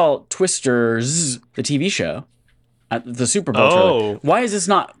 We saw Twisters, the TV show, at the Super Bowl trailer. Why is this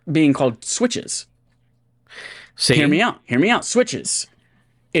not being called Switches? See? Hear me out. Switches.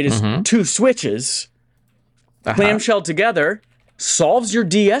 It is 2 switches clamshell together. Solves your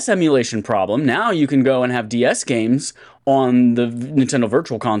DS emulation problem. Now you can go and have DS games on the Nintendo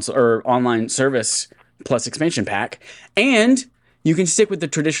Virtual Console or online service plus expansion pack, and you can stick with the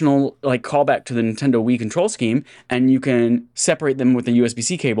traditional like callback to the Nintendo Wii control scheme, and you can separate them with a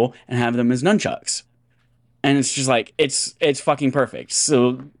USB-C cable and have them as nunchucks. And it's just like it's fucking perfect.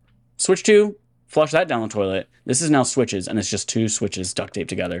 So Switch 2, flush that down the toilet. This is now Switches, and it's just 2 switches duct taped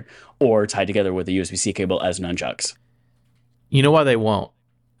together or tied together with a USB-C cable as nunchucks. You know why they won't?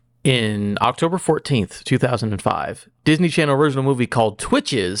 In October 14th, 2005, Disney Channel original movie called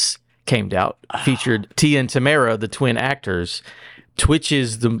Twitches came out, featured Tia and Tamara, the twin actors.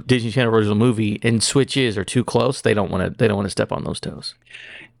 Twitches, the Disney Channel original movie, and Switches are too close. They don't want to step on those toes.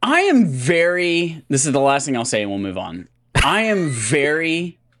 This is the last thing I'll say and we'll move on. I am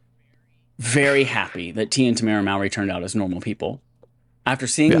very, very happy that Tia and Tamara Mowry turned out as normal people. After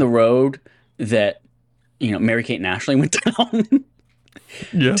seeing the road that Mary-Kate and Ashley went down,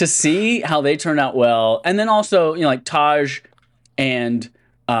 to see how they turned out well. And then also, like Taj and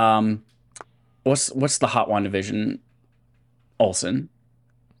what's the Hot WandaVision Olsen?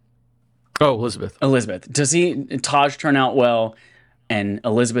 Oh, Elizabeth. To see Taj turn out well and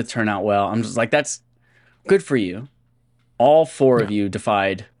Elizabeth turn out well, I'm just like, that's good for you. All 4 of you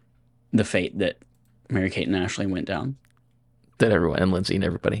defied the fate that Mary-Kate and Ashley went down. That everyone, and Lindsay and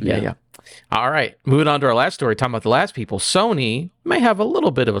everybody. Yeah. All right. Moving on to our last story, talking about the last people. Sony may have a little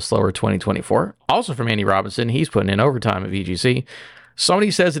bit of a slower 2024. Also from Andy Robinson, he's putting in overtime at VGC.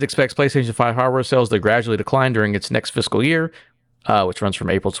 Sony says it expects PlayStation 5 hardware sales to gradually decline during its next fiscal year, which runs from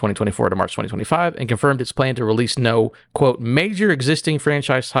April 2024 to March 2025, and confirmed its plan to release no, quote, major existing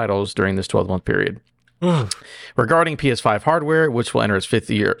franchise titles during this 12-month period. Regarding PS5 hardware, which will enter its fifth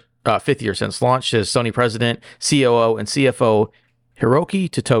year since launch, says Sony president, COO, and CFO Hiroki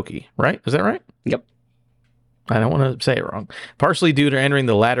Totoki, right? Is that right? Yep. I don't want to say it wrong. Partially due to entering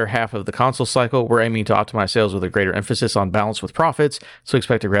the latter half of the console cycle, we're aiming to optimize sales with a greater emphasis on balance with profits, so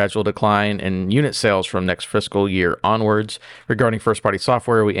expect a gradual decline in unit sales from next fiscal year onwards. Regarding first-party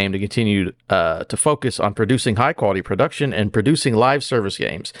software, we aim to continue to focus on producing high-quality production and producing live service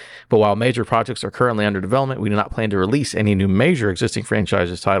games. But while major projects are currently under development, we do not plan to release any new major existing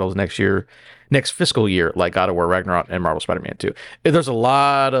franchises titles next fiscal year, like God of War Ragnarok and Marvel Spider-Man 2. There's a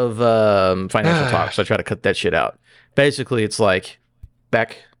lot of financial talk, so I try to cut that shit out. Basically, it's like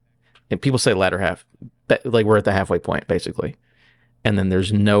and people say latter half, like we're at the halfway point, basically. And then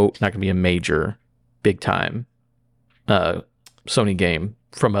there's not going to be a major, big-time Sony game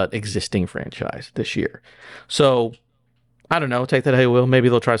from an existing franchise this year. So, I don't know, take that how you will. Maybe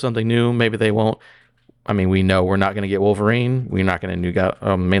they'll try something new, maybe they won't. I mean, we know we're not going to get Wolverine. We're not going to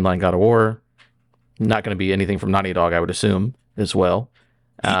mainline God of War. Not going to be anything from Naughty Dog, I would assume, as well.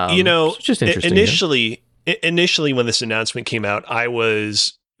 It's just interesting. Initially, when this announcement came out, I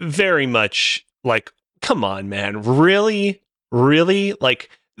was very much like, come on, man, really? Like,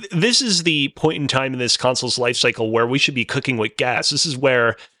 this is the point in time in this console's life cycle where we should be cooking with gas. This is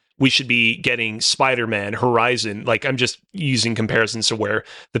where we should be getting Spider-Man, Horizon. Like, I'm just using comparisons to where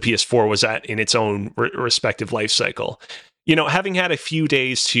the PS4 was at in its own respective life cycle. Having had a few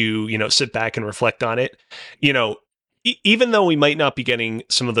days to, sit back and reflect on it, even though we might not be getting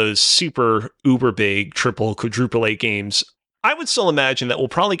some of those super uber big triple, quadruple A games, I would still imagine that we'll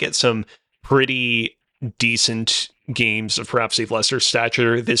probably get some pretty decent games of perhaps a lesser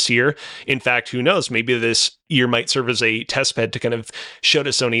stature this year. In fact, who knows? Maybe this year might serve as a test bed to kind of show to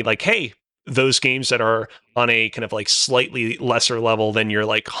Sony, like, hey, those games that are on a kind of like slightly lesser level than your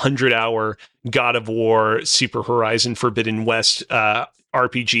like 100-hour God of War, Super Horizon, Forbidden West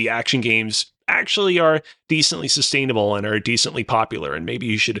RPG action games actually are decently sustainable and are decently popular, and maybe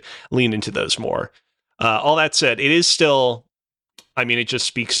you should lean into those more. All that said, it is still, it just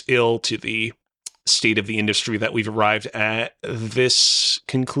speaks ill to the state of the industry that we've arrived at this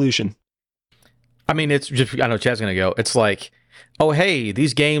conclusion. It's just, I know Chad's going to go, it's like, oh, hey,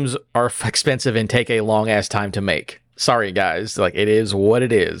 these games are expensive and take a long ass time to make. Sorry, guys. Like, it is what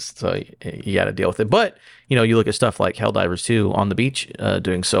it is. So you got to deal with it. But, you look at stuff like Helldivers 2 on the beach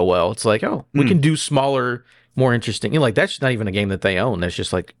doing so well. It's like, oh, we can do smaller, more interesting. That's not even a game that they own. That's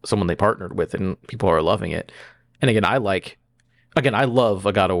just like someone they partnered with and people are loving it. And again, I love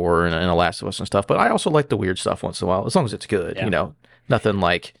a God of War and a Last of Us and stuff, but I also like the weird stuff once in a while, as long as it's good. Yeah. Nothing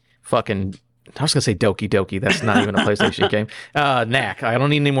like fucking... I was going to say Doki Doki. That's not even a PlayStation game. Knack. I don't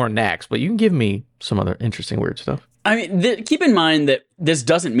need any more knacks, but you can give me some other interesting weird stuff. Keep in mind that this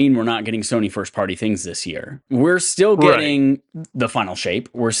doesn't mean we're not getting Sony first-party things this year. We're still getting the Final Shape.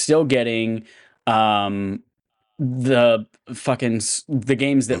 We're still getting the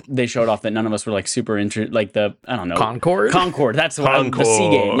games that they showed off that none of us were like super interested. Like Concord. That's what the C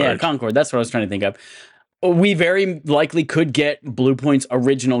game. Yeah, Concord. That's what I was trying to think of. We very likely could get Bluepoint's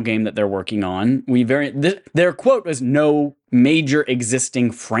original game that they're working on. Their quote was no major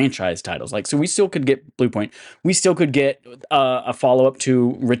existing franchise titles. So we still could get Bluepoint. We still could get a follow-up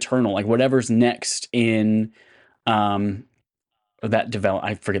to Returnal, like whatever's next in I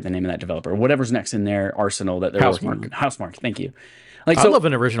forget the name of that developer. Whatever's next in their arsenal that they're working on. Housemarque, thank you. I love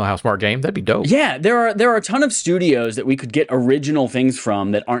an original Housemarque game. That'd be dope. Yeah, there are a ton of studios that we could get original things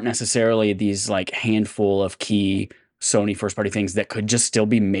from that aren't necessarily these like handful of key Sony first party things that could just still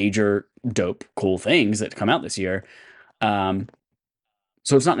be major, dope, cool things that come out this year. So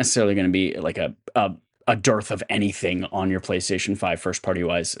it's not necessarily going to be like a dearth of anything on your PlayStation 5 first party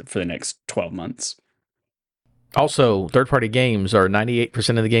wise for the next 12 months. Also, third party games are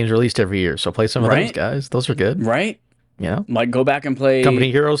 98% of the games released every year. So play some of those, guys. Those are good. Right? Yeah. Like go back and play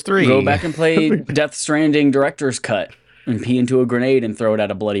Company Heroes 3. Go back and play Death Stranding Director's Cut and pee into a grenade and throw it at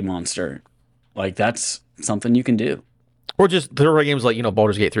a bloody monster. Like that's something you can do. Or just there were games like,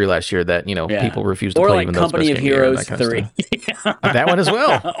 Baldur's Gate 3 last year that, people refused to play. Or like Company of Heroes 3. That one as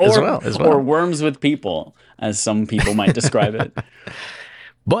well. Or Worms with People, as some people might describe it.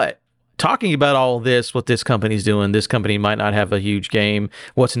 But talking about all this, what this company's doing, this company might not have a huge game.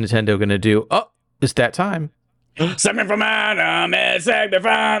 What's Nintendo going to do? Oh, it's that time. Segment from Adam, it's segment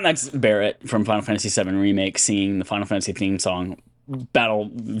from... That's Barrett from Final Fantasy VII Remake singing the Final Fantasy theme song, Battle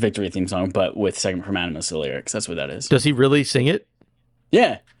Victory theme song, but with Segment from Adam as the lyrics. That's what that is. Does he really sing it?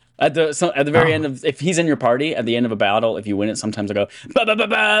 Yeah. At the very end of... If he's in your party, at the end of a battle, if you win it, sometimes I go... Ba, ba, ba,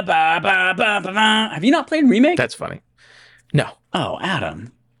 ba, ba, ba, ba, ba, ba. Have you not played Remake? That's funny. No. Oh,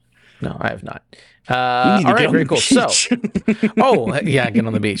 Adam. No, I have not. All right, very cool. So, get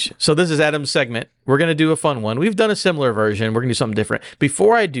on the beach. So this is Adam's segment. We're going to do a fun one. We've done a similar version. We're going to do something different.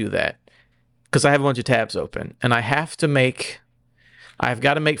 Before I do that, because I have a bunch of tabs open, and I've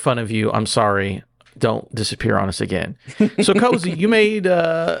got to make fun of you. I'm sorry. Don't disappear on us again. So Cozy, you made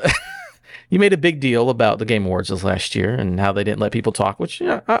you made a big deal about the Game Awards this last year and how they didn't let people talk, which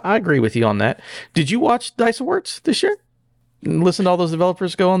I agree with you on that. Did you watch DICE Awards this year? And listen to all those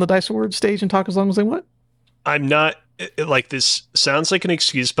developers go on the DICE Awards stage and talk as long as they want? I'm not like, this sounds like an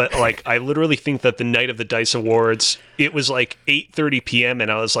excuse, but like I literally think that the night of the DICE Awards, it was like 8:30 p.m.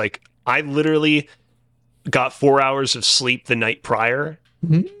 and I was like, I literally got 4 hours of sleep the night prior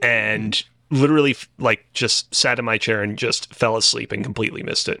and literally like just sat in my chair and just fell asleep and completely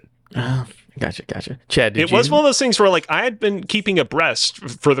missed it. Gotcha. Chad, it was one of those things where like I had been keeping abreast,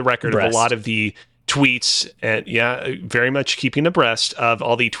 for the record, of a lot of the tweets, and very much keeping abreast of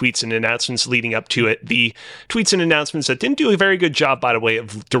all the tweets and announcements leading up to it. The tweets and announcements that didn't do a very good job, by the way,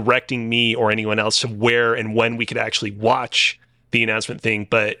 of directing me or anyone else to where and when we could actually watch the announcement thing.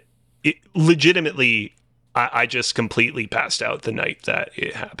 But it legitimately, I just completely passed out the night that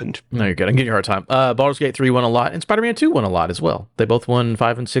it happened. No, you're good. I'm giving you a hard time. Baldur's Gate 3 won a lot, and Spider-Man 2 won a lot as well. They both won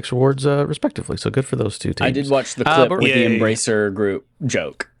 5 and 6 awards, respectively. So good for those two teams. I did watch the clip with the Embracer group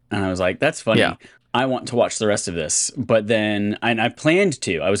joke, and I was like, that's funny. Yeah. I want to watch the rest of this. But then I planned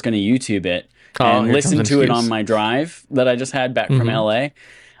to. I was going to YouTube it and listen to it on my drive that I just had back from LA.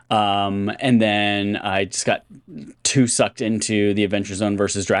 And then I just got too sucked into the Adventure Zone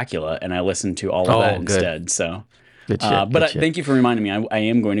versus Dracula, and I listened to all of that instead. So, thank you for reminding me. I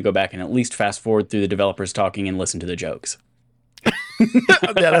am going to go back and at least fast forward through the developers talking and listen to the jokes.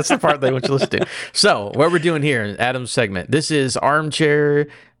 Yeah, that's the part they want you to listen to. So, what we're doing here in Adam's segment, this is Armchair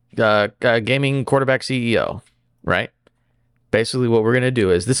Gaming Quarterback CEO, right? Basically, what we're going to do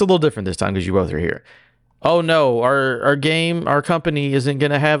is, this is a little different this time because you both are here. Oh no, our company isn't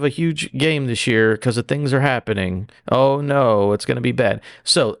going to have a huge game this year because of things are happening. Oh no, it's going to be bad.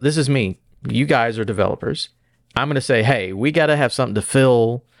 So this is me. You guys are developers. I'm going to say, hey, we got to have something to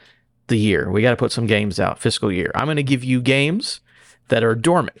fill the year. We got to put some games out, fiscal year. I'm going to give you games that are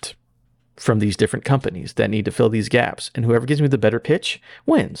dormant from these different companies that need to fill these gaps. And whoever gives me the better pitch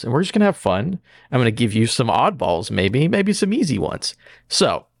wins. And we're just going to have fun. I'm going to give you some oddballs, maybe some easy ones.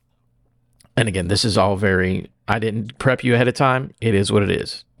 So, and again, this is all I didn't prep you ahead of time. It is what it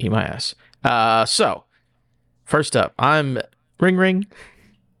is. Eat my ass. So, first up, I'm Ring.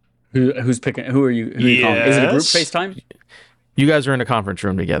 Who's picking? Who are you? Who are you calling? Is it a group FaceTime? You guys are in a conference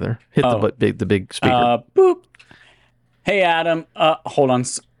room together. Hit the big speaker. Boop. Hey, Adam. Hold on.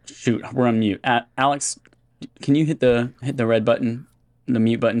 Shoot, we're on mute. Alex, can you hit the red button, the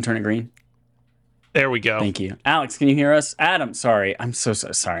mute button, turn it green? There we go. Thank you. Alex, can you hear us? Adam, sorry. I'm so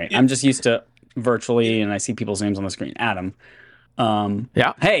sorry. I'm just used to virtually, and I see people's names on the screen. Adam.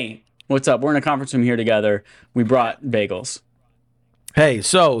 Yeah. Hey, what's up? We're in a conference room here together. We brought bagels. Hey,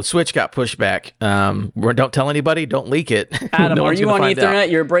 so Switch got pushed back. Don't tell anybody. Don't leak it. Adam, are you on Ethernet?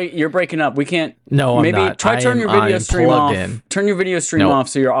 You're breaking up. We can't. No, I'm not. Try turn your video stream off. Turn your video stream off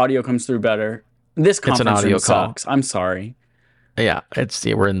so your audio comes through better. This conference room sucks. I'm sorry. Yeah,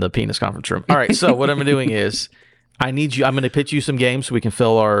 we're in the penis conference room. All right, so what I'm doing is I'm going to pitch you some games so we can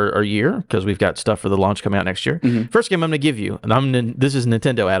fill our year because we've got stuff for the launch coming out next year. Mm-hmm. First game I'm going to give you, and this is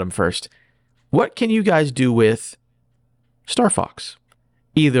Nintendo, Adam, first. What can you guys do with Star Fox?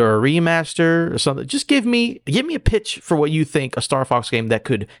 Either a remaster or something. Just give me a pitch for what you think a Star Fox game that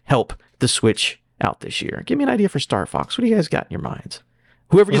could help the Switch out this year. Give me an idea for Star Fox. What do you guys got in your minds?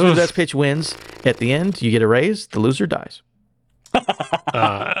 Whoever gives me the best pitch wins. At the end, you get a raise. The loser dies.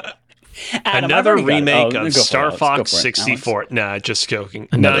 Another remake of Star Fox 64. Nah, just joking.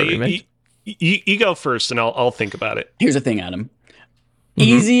 Another remake? You go first, and I'll think about it. Here's the thing, Adam. Mm-hmm.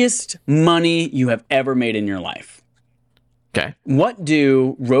 Easiest money you have ever made in your life. Okay. What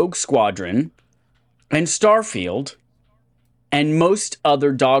do Rogue Squadron and Starfield and most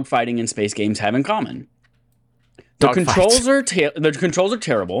other dogfighting and space games have in common? The controls are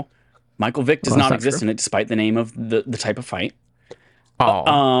terrible. Michael Vick does not exist in it, despite the name of the type of fight.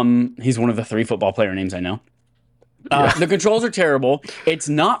 He's one of the 3 football player names I know. The controls are terrible. It's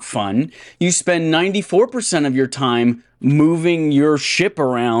not fun. You spend 94% of your time moving your ship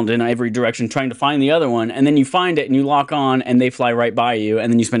around in every direction trying to find the other one, and then you find it and you lock on and they fly right by you,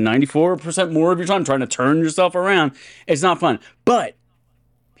 and then you spend 94% more of your time trying to turn yourself around. It's not fun. But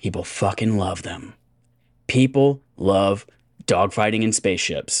people fucking love them. People love dogfighting in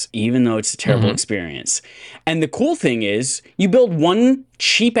spaceships, even though it's a terrible experience. And the cool thing is, you build one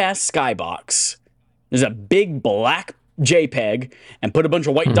cheap-ass skybox. There's a big black JPEG and put a bunch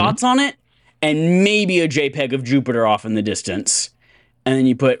of white dots on it and maybe a JPEG of Jupiter off in the distance. and then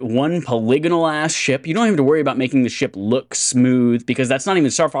you put one polygonal ass ship. You don't have to worry about making the ship look smooth because that's not even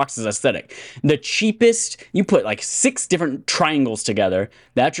Star Fox's aesthetic. The cheapest, you put like 6 different triangles together.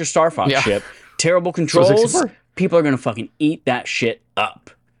 That's your Star Fox ship. Terrible controls. 64. People are gonna fucking eat that shit up.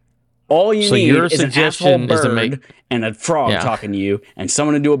 All you need your is an asshole suggestion is to bird and a frog talking to you, and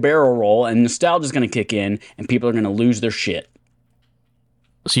someone to do a barrel roll, and nostalgia's gonna kick in, and people are gonna lose their shit.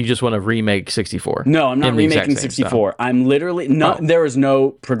 So you just want to remake 64? No, I'm not in the exact remaking same 64. I'm literally there is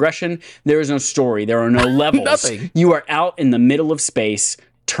no progression. There is no story. There are no levels. Nothing. You are out in the middle of space,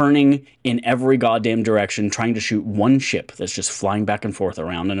 turning in every goddamn direction, trying to shoot one ship that's just flying back and forth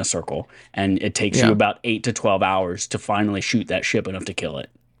around in a circle. And it takes you about 8 to 12 hours to finally shoot that ship enough to kill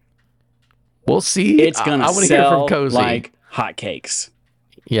it. We'll see. It's gonna I want to sell hear from Cozy. like hotcakes.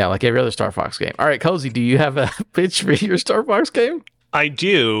 Yeah, like every other Star Fox game. All right, Cozy, do you have a pitch for your Star Fox game? I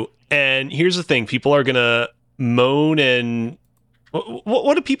do. And here's the thing. People are going to moan and...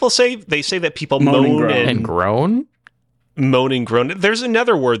 What do people say? They say that people moan and groan? Moan and groan. There's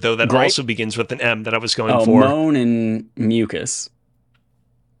another word, though, that Gripe? also begins with an M that I was going for. Moan and mucus.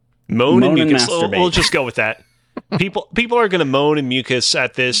 Moan and and mucus. masturbate. We'll just go with that. People are going to moan and mucus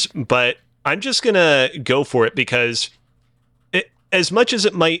at this, but I'm just going to go for it because as much as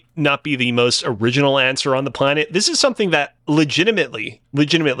it might not be the most original answer on the planet, this is something that legitimately,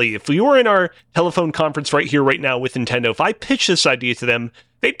 if we were in our telephone conference right here, right now with Nintendo, if I pitched this idea to them,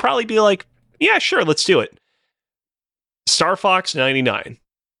 they'd probably be like, yeah, sure, let's do it. Star Fox 99.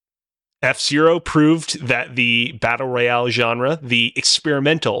 F-Zero proved that the Battle Royale genre, the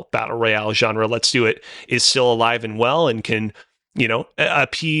experimental Battle Royale genre, let's do it, is still alive and well and can,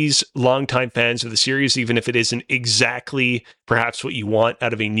 appease longtime fans of the series, even if it isn't exactly perhaps what you want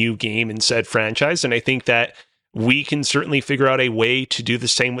out of a new game in said franchise. And I think that we can certainly figure out a way to do the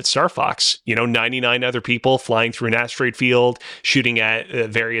same with Star Fox. 99 other people flying through an asteroid field, shooting at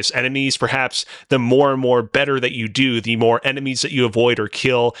various enemies. Perhaps the more and more better that you do, the more enemies that you avoid or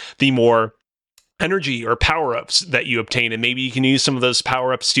kill, the more energy or power-ups that you obtain. And maybe you can use some of those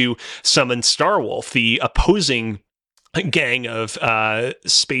power-ups to summon Starwolf, the opposing gang of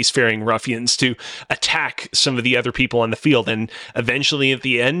spacefaring ruffians, to attack some of the other people on the field. And eventually, at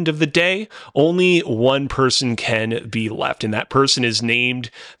the end of the day, only one person can be left. And that person is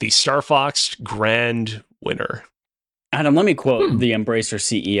named the Star Fox Grand Winner. Adam, let me quote the Embracer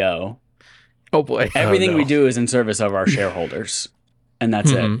CEO. Oh boy. Everything we do is in service of our shareholders. And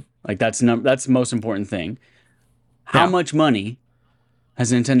that's it. Like that's the most important thing. How much money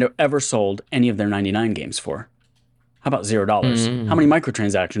has Nintendo ever sold any of their 99 games for? How about $0? How many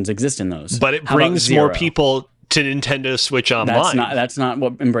microtransactions exist in those? But it How about brings zero? more people to Nintendo Switch Online. That's not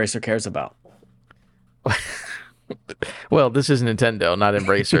what Embracer cares about. Well, this is Nintendo, not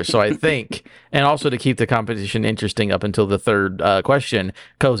Embracer. So I think, and also to keep the competition interesting up until the third question,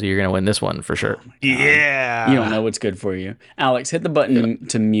 Cozy, you're going to win this one for sure. Yeah. You don't know what's good for you. Alex, hit the button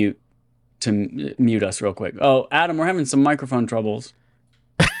to mute us real quick. Oh, Adam, we're having some microphone troubles.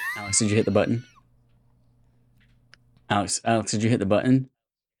 Alex, did you hit the button? Alex, did you hit the button?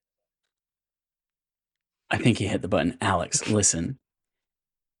 I think he hit the button. Alex, listen.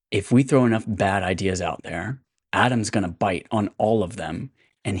 If we throw enough bad ideas out there, Adam's going to bite on all of them,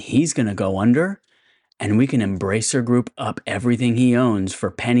 and he's going to go under, and we can Embracer Group up everything he owns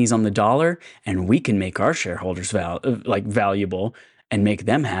for pennies on the dollar, and we can make our shareholders valuable and make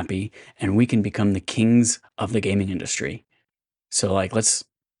them happy, and we can become the kings of the gaming industry. So let's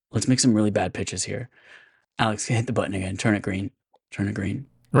make some really bad pitches here. Alex, hit the button again. Turn it green.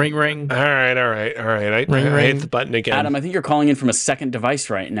 Ring, ring. All right. I hit the button again. Adam, I think you're calling in from a second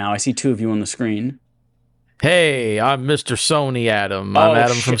device right now. I see 2 of you on the screen. Hey, I'm Mr. Sony Adam. I'm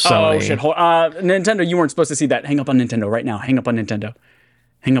Adam from Sony. Oh, shit. Nintendo, you weren't supposed to see that. Hang up on Nintendo right now. Hang up on Nintendo.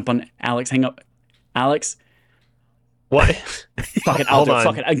 Hang up on Alex. Hang up. Alex. What? Fuck it. I'll do it.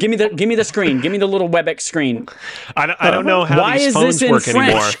 Fuck it. Give me the screen. Give me the little WebEx screen. I don't know how Why these is phones this in work French,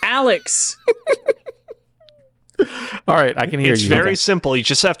 anymore. Alex? All right, I can hear It's you. very simple. You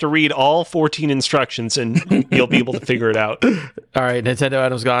just have to read all 14 instructions and you'll be able to figure it out. All right, Nintendo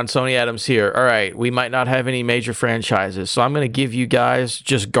Adam's gone, Sony Adam's here. All right, we might not have any major franchises, so I'm going to give you guys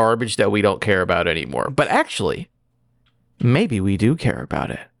just garbage that we don't care about anymore. But actually, maybe we do care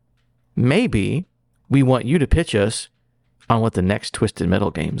about it. Maybe we want you to pitch us on what the next Twisted Metal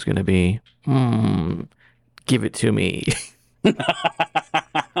game is going to be. Give it to me.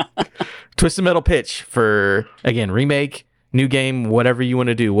 Twisted Metal pitch for, again, remake, new game, whatever you want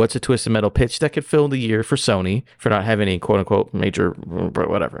to do. What's a Twisted Metal pitch that could fill the year for Sony for not having any quote-unquote major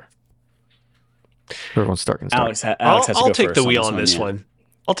whatever? Everyone's starting to start. Alex has to I'll go take first the wheel on this one.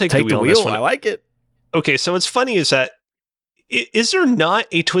 I'll take the wheel on this one. I like it. Okay, so what's funny is that Is there not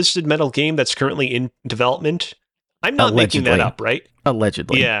a Twisted Metal game that's currently in development? I'm not making that up, right?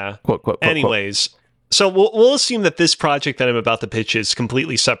 Allegedly. Yeah. Quote. Anyways, so we'll assume that this project that I'm about to pitch is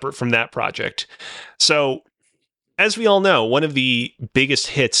completely separate from that project. So, as we all know, one of the biggest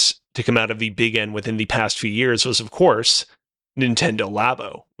hits to come out of the big end within the past few years was, of course, Nintendo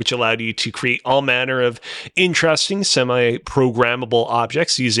Labo, which allowed you to create all manner of interesting semi-programmable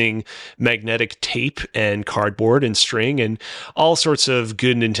objects using magnetic tape and cardboard and string and all sorts of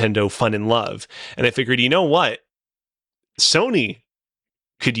good Nintendo fun and love. And I figured, you know what? Sony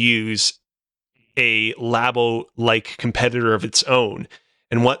could use a Labo-like competitor of its own.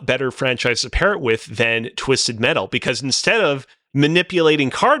 And what better franchise to pair it with than Twisted Metal? Because instead of manipulating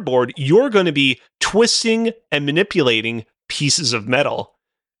cardboard, you're going to be twisting and manipulating pieces of metal,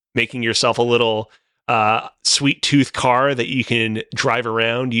 making yourself a little sweet tooth car that you can drive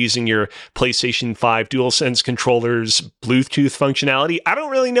around using your PlayStation 5 DualSense controller's Bluetooth functionality. I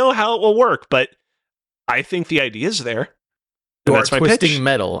don't really know how it will work, but I think the idea is there. Or That's my twisting pitch.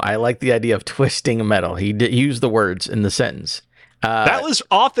 metal. I like the idea of twisting metal. He used the words in the sentence. That was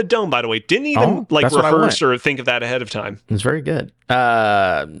off the dome, by the way. Didn't even that's what I rehearse want. or think of that ahead of time. It's very good.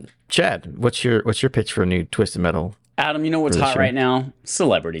 Chad, what's your pitch for a new Twisted Metal? Adam, you know what's For this hot year. right now?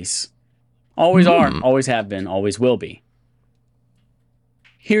 Celebrities. Always are, always have been, always will be.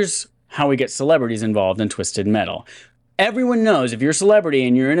 Here's how we get celebrities involved in Twisted Metal. Everyone knows if you're a celebrity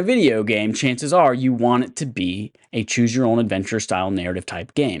and you're in a video game, chances are you want it to be a choose your own adventure style narrative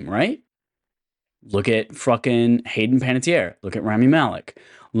type game, right? Look at fucking Hayden Panettiere. Look at Rami Malek.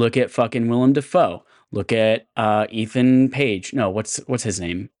 Look at fucking Willem Dafoe. Look at Ethan Page. No, what's his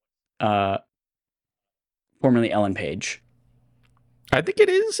name? Formerly Ellen Page. I think it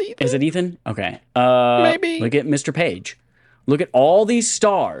is. Ethan. Is it Ethan? Okay. Maybe. Look at Mr. Page. Look at all these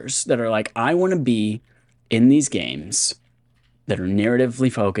stars that are like, I want to be in these games that are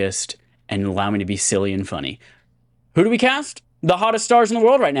narratively focused and allow me to be silly and funny. Who do we cast? The hottest stars in the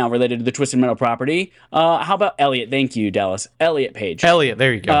world right now related to the Twisted Metal property. How about Elliot? Thank you, Dallas. Elliot Page. Elliot,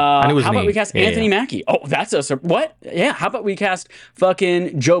 there you go. I knew it was how an about E. we cast Yeah, Anthony yeah. Mackie? Oh, that's what? Yeah. How about we cast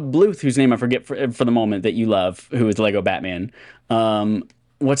fucking Joe Bluth, whose name I forget for the moment that you love, who is Lego Batman.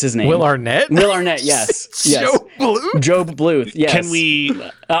 What's his name? Will Arnett? Will Arnett, yes. Yes. Joe Blue? Joe Bluth, yes. Can we? No,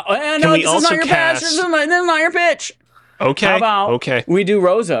 we this is also not your cast- pitch. This is not your pitch. Okay. How about okay. we do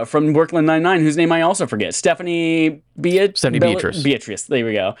Rosa from Brooklyn Nine-Nine, whose name I also forget. Stephanie Beatrice. Beatrice. There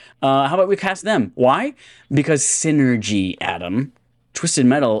we go. How about we cast them? Why? Because synergy, Adam. Twisted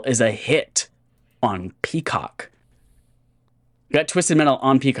Metal is a hit on Peacock. Got Twisted Metal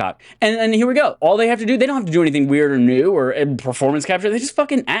on Peacock. And here we go. All they have to do, they don't have to do anything weird or new or performance capture. They just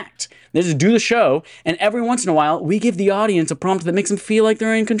fucking act. They just do the show. And every once in a while, we give the audience a prompt that makes them feel like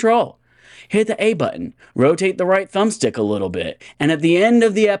they're in control. Hit the A button, rotate the right thumbstick a little bit, and at the end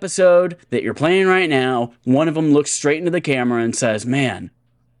of the episode that you're playing right now, one of them looks straight into the camera and says, "Man,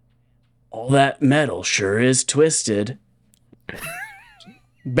 all that metal sure is twisted."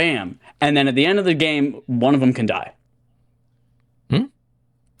 Bam. And then at the end of the game, one of them can die.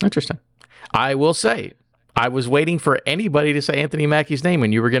 Interesting. I will say, I was waiting for anybody to say Anthony Mackie's name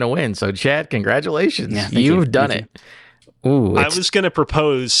and you were going to win. So, Chad, congratulations. Yeah, thank You've you. done Thank it. Ooh, I was going to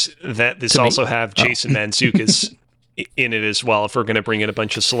propose that this To me? also have Jason Mantzoukas in it as well. If we're going to bring in a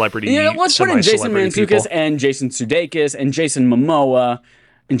bunch of celebrity, Yeah, let's put in Jason semi-celebrity Mantzoukas people. and Jason Sudeikis and Jason Momoa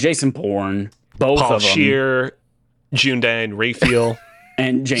and Jason Bourne, both Paul of them, Scheer, Jundan Raphael.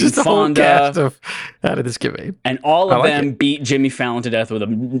 and Jane just the whole Fonda. cast of how did this get made? And all I of like them beat Jimmy Fallon to death with a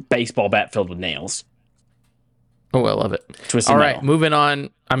baseball bat filled with nails. Oh, I love it. Twisted All Metal. right, moving on.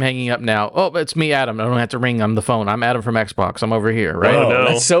 I'm hanging up now. Oh, it's me, Adam. I don't have to ring on the phone. I'm Adam from Xbox. I'm over here, right? Oh, no.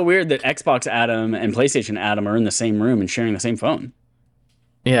 That's so weird that Xbox Adam and PlayStation Adam are in the same room and sharing the same phone.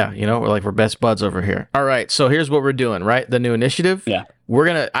 Yeah, we're best buds over here. All right, so here's what we're doing, right? The new initiative. Yeah.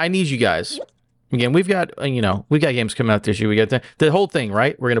 I need you guys. Again, we've got games coming out this year. We got the whole thing,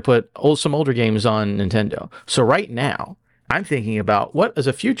 right? We're gonna put some older games on Nintendo. So right now, I'm thinking about what is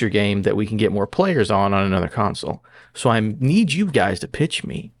a future game that we can get more players on another console. So I need you guys to pitch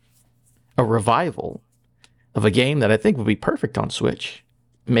me a revival of a game that I think would be perfect on Switch.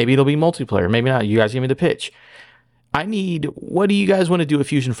 Maybe it'll be multiplayer, maybe not. You guys give me the pitch. What do you guys want to do with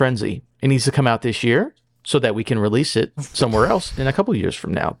Fusion Frenzy? It needs to come out this year so that we can release it somewhere else in a couple years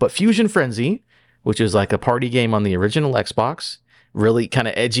from now. But Fusion Frenzy, which is like a party game on the original Xbox, really kind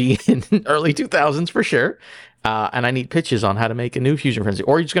of edgy in early 2000s for sure. And I need pitches on how to make a new Fusion Frenzy.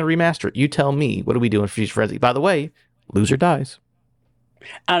 Or you're just going to remaster it. You tell me, what are we doing for Fusion Frenzy? By the way, loser dies.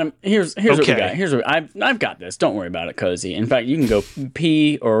 Adam, here's what we Okay. got. Here's what I've got this. Don't worry about it, Cozy. In fact, you can go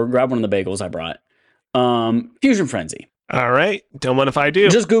pee or grab one of the bagels I brought. Fusion Frenzy. All right. Don't mind if I do.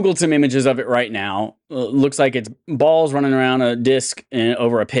 Just Googled some images of it right now. Looks like it's balls running around a disc and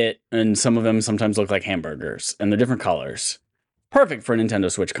over a pit, and some of them sometimes look like hamburgers, and they're different colors. Perfect for a Nintendo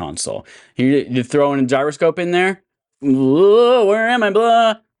Switch console. You throw in a gyroscope in there. Whoa, where am I?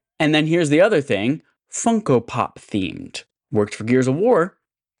 Blah. And then here's the other thing. Funko Pop themed. Worked for Gears of War.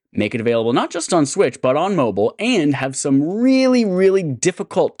 Make it available not just on Switch, but on mobile, and have some really, really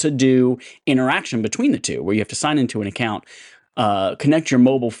difficult to do interaction between the two, where you have to sign into an account, connect your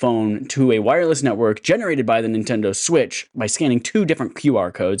mobile phone to a wireless network generated by the Nintendo Switch by scanning 2 different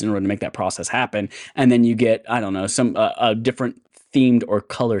QR codes in order to make that process happen. And then you get, I don't know, some a different themed or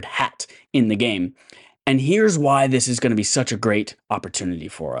colored hat in the game. And here's why this is going to be such a great opportunity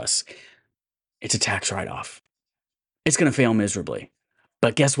for us. It's a tax write-off. It's going to fail miserably.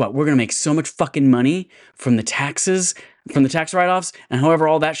 But guess what? We're going to make so much fucking money from the taxes, from the tax write-offs, and however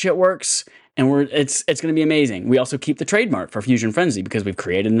all that shit works. And it's going to be amazing. We also keep the trademark for Fusion Frenzy because we've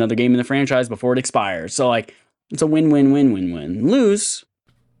created another game in the franchise before it expires. So like, it's a win-win-win-win-win. Lose,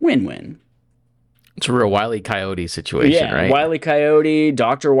 win-win. It's a real Wile E. Coyote situation, right? Wile E. Coyote,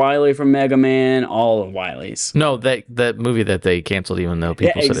 Dr. Wily from Mega Man, all of Wileys. No, that movie that they canceled, even though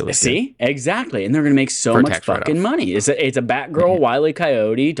people said it was see, exactly, and they're going to make so much fucking money. It's a Batgirl, Wile E.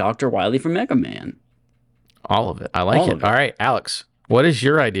 Coyote, Dr. Wily from Mega Man. All of it. I like it. All right, Alex, what is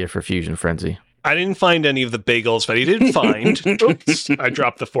your idea for Fusion Frenzy? I didn't find any of the bagels, but I did find. Oops, I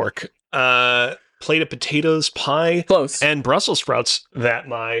dropped the fork. Plate of potatoes, pie, close, and Brussels sprouts that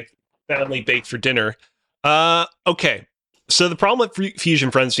my family baked for dinner. Okay. So the problem with Fusion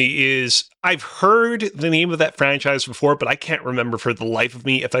Frenzy is I've heard the name of that franchise before, but I can't remember for the life of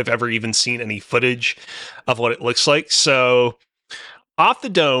me if I've ever even seen any footage of what it looks like. So off the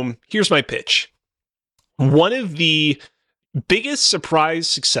dome, here's my pitch. One of the biggest surprise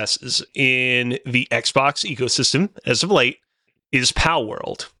successes in the Xbox ecosystem as of late is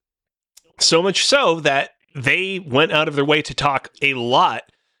Palworld. So much so that they went out of their way to talk a lot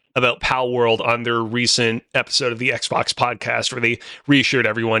about Palworld on their recent episode of the Xbox podcast, where they reassured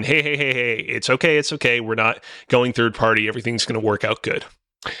everyone, hey, it's okay. We're not going third party. Everything's going to work out good.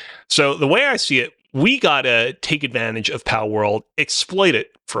 So the way I see it, we got to take advantage of Palworld, exploit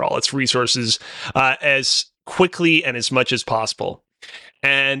it for all its resources as quickly and as much as possible.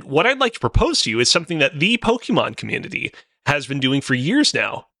 And what I'd like to propose to you is something that the Pokemon community has been doing for years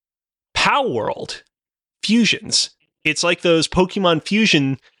now. Palworld fusions. It's like those Pokemon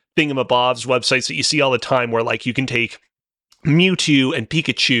Fusion thingamabobs websites that you see all the time, where like you can take Mewtwo and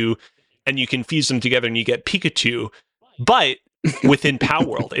Pikachu and you can fuse them together and you get Pikachu, but within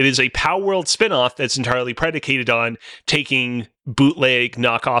Palworld. It is a Palworld spinoff that's entirely predicated on taking bootleg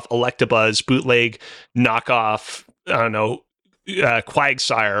knockoff Electabuzz, bootleg knockoff, I don't know,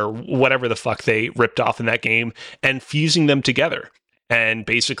 Quagsire, whatever the fuck they ripped off in that game, and fusing them together. And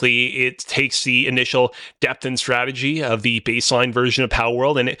basically, it takes the initial depth and strategy of the baseline version of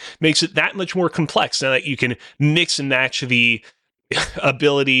Palworld, and it makes it that much more complex now that you can mix and match the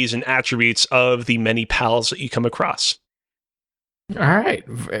abilities and attributes of the many pals that you come across. All right.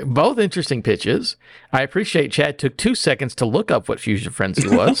 Both interesting pitches. I appreciate Chad took 2 seconds to look up what Fusion Frenzy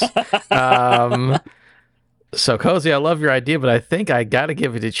was. So, Cozy, I love your idea, but I think I got to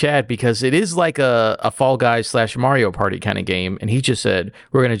give it to Chad because it is like a Fall Guys / Mario Party kind of game. And he just said,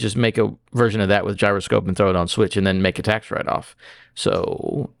 we're going to just make a version of that with gyroscope and throw it on Switch and then make a tax write-off.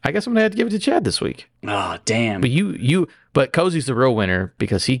 So I guess I'm going to have to give it to Chad this week. Oh, damn. But Cozy's the real winner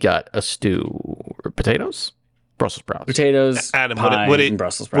because he got a stew. Potatoes? Brussels sprouts. Potatoes, Adam, pie, and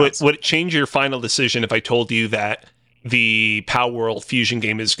Brussels sprouts. Would it change your final decision if I told you that the Palworld Fusion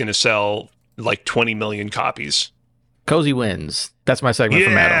game is going to sell like 20 million copies? Cozy wins. That's my segment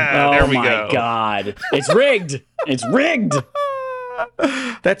from Adam. Oh, there we my go. God. It's rigged. It's rigged.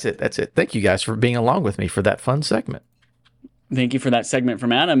 That's it. Thank you guys for being along with me for that fun segment. Thank you for that segment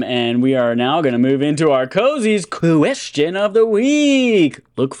from Adam. And we are now going to move into our Cozy's question of the week.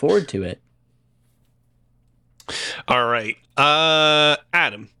 Look forward to it. All right.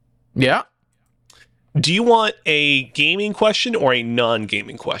 Adam. Yeah. Do you want a gaming question or a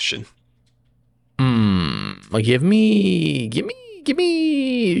non-gaming question? Well, give me gaming.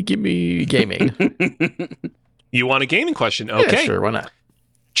 You want a gaming question? Okay. Yeah, sure, why not?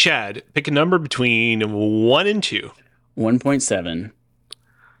 Chad, pick a number between 1 and 2.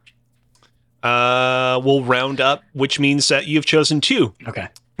 1.7. We'll round up, which means that you've chosen 2. Okay.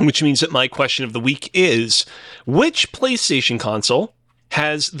 Which means that my question of the week is, which PlayStation console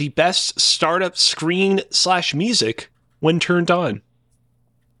has the best startup screen / music when turned on?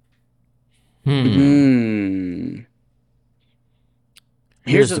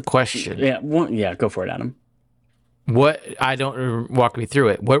 Here's the question. Yeah, go for it, Adam. What I don't walk me through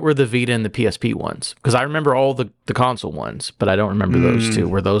it. What were the Vita and the PSP ones? Because I remember all the console ones, but I don't remember those two.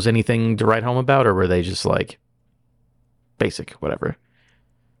 Were those anything to write home about, or were they just like basic, whatever?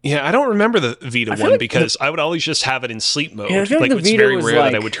 Yeah, I don't remember the Vita one like because I would always just have it in sleep mode. Yeah, I feel like the it's Vita very was rare that I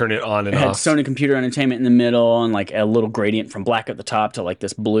like- would turn it on and It had off. Sony Computer Entertainment in the middle and like a little gradient from black at the top to like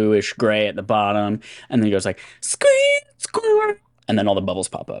this bluish gray at the bottom. And then it goes like, squeak, squeak, and then all the bubbles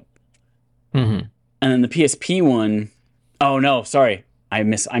pop up. Mm-hmm. And then the PSP one, oh no, sorry. I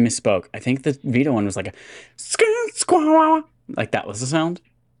misspoke. I think the Vita one was like a squeak, squeak, like that was the sound.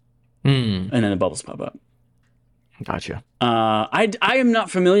 Mm. And then the bubbles pop up. Gotcha. I am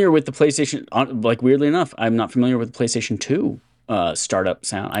not familiar with the PlayStation. Like weirdly enough, I'm not familiar with the PlayStation 2 startup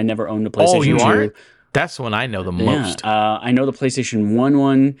sound. I never owned a PlayStation 2. Oh, you aren't? That's the one I know the most. Yeah, I know the PlayStation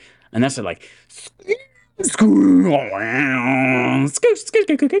 1, and that's like. And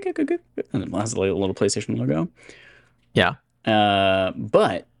it has a little PlayStation logo. Yeah.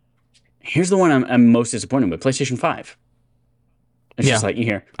 But here's the one I'm most disappointed with: PlayStation 5. It's just like you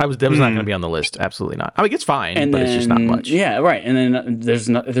hear. That was not going to be on the list. Absolutely not. I mean, it's fine, And but then, it's just not much. Yeah, right. And then there's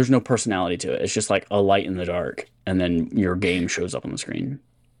no personality to it. It's just like a light in the dark, and then your game shows up on the screen.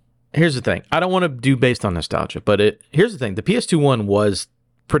 Here's the thing. I don't want to do based on nostalgia, but here's the thing. The PS2 one was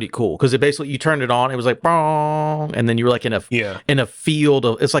pretty cool because it basically you turned it on, it was like bong, and then you were like in a field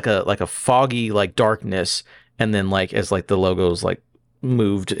of it's like a foggy like darkness, and then like as like the logos like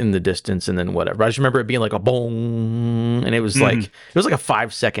moved in the distance and then whatever. I just remember it being like a boom, and it was like a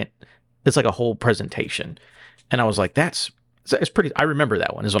 5-second. It's like a whole presentation, and I was like, it's pretty. I remember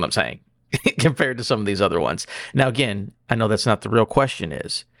that one is what I'm saying compared to some of these other ones. Now again, I know that's not the real question.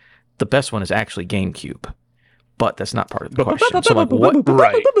 Is the best one is actually GameCube, but that's not part of the question. So like what?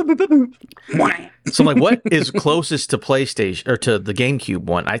 Right. So like what is closest to PlayStation or to the GameCube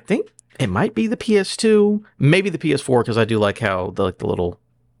one? I think it might be the PS2, maybe the PS4 because I do like how the little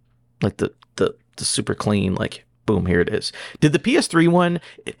like the super clean like boom here it is. Did the PS3 one?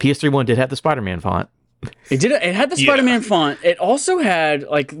 PS3 one did have the Spider-Man font. It had the Spider-Man font. It also had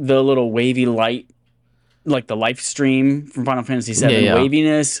like the little wavy light, like the life stream from Final Fantasy VII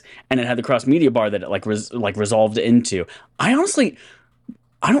waviness, and it had the cross media bar that it like resolved into.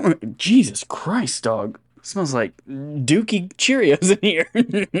 Jesus Christ, dog. It smells like Dookie Cheerios in here.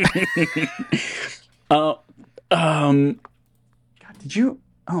 God, did you?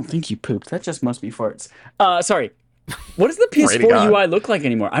 I don't think you pooped. That just must be farts. Sorry. What does the PS4 UI look like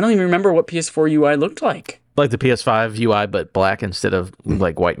anymore? I don't even remember what PS4 UI looked like. Like the PS5 UI, but black instead of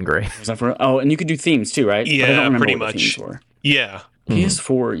like white and gray. Was that for? Oh, and you could do themes too, right? Yeah, but I don't remember pretty what the much. themes were. Yeah.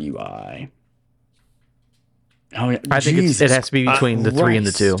 PS4 UI. Oh, yeah. I think it has to be between the 3 and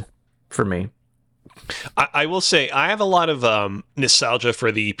the 2 Christ. for me. I will say I have a lot of nostalgia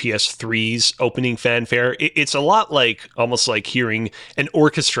for the PS3's opening fanfare. It's a lot like almost like hearing an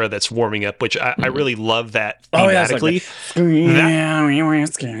orchestra that's warming up, which I really love that thematically.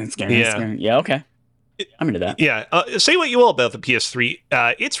 Yeah, okay. I'm into that. Yeah, say what you will about the PS3.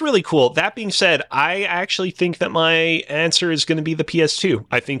 It's really cool. That being said, I actually think that my answer is going to be the PS2.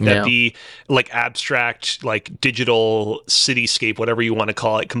 I think that the like abstract, like digital cityscape, whatever you want to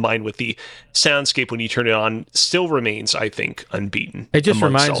call it, combined with the soundscape when you turn it on, still remains, I think, unbeaten. It just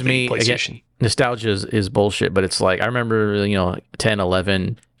amongst reminds all the me, PlayStation. again, nostalgia is bullshit, but it's like, I remember, 10,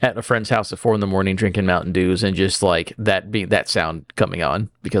 11, at a friend's house at 4 a.m. drinking Mountain Dews and just like that sound coming on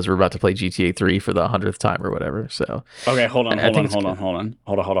because we're about to play GTA 3 for the 100th time or whatever. So okay, hold on. We're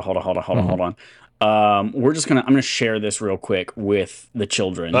just I'm gonna share this real quick with the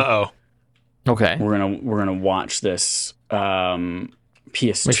children. okay, We're gonna watch this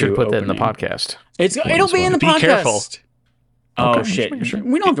PS2. make sure to put that in the opening. podcast. It'll be in the Be podcast. careful. Oh Okay, shit! just making sure.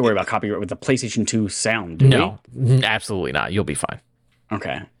 We don't have to worry about copyright with the PlayStation 2 sound, do No, absolutely not. You'll be fine. we?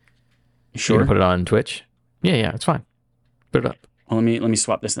 Okay. You You sure? gonna put it on Twitch? Yeah, it's fine. Put it up Well, let me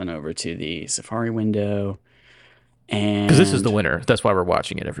swap this then over to the Safari window, and because this is the winner. That's why we're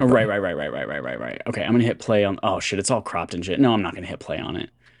watching it. Oh, Everybody. right. Okay, I'm gonna hit play on. Oh shit! It's all cropped and shit. No, I'm not gonna hit play on it.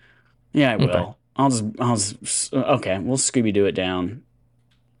 Yeah, I will. Okay. I'll just. Okay, we'll Scooby Doo it down.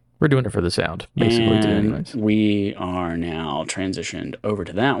 We're doing it for the sound, basically. Too, And anyways. we are now transitioned over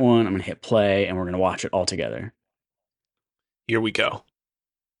to that one. I'm gonna hit play, and we're gonna watch it all together. Here we go.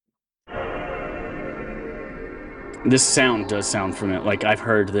 This sound does sound familiar. Like I've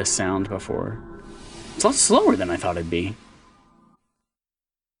heard this sound before. It's a lot slower than I thought it'd be.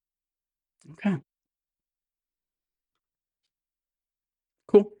 Okay.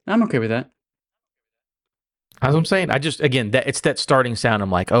 Cool. I'm okay with that. As I'm saying, it's that starting sound.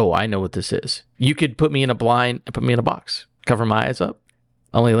 I'm like, oh, I know what this is. You could put me in a blind and put me in a box, cover my eyes up.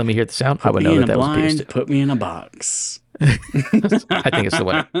 Only let me hear the sound. I Put would me know in that a that was blind, Beast. put me in a box. I think it's the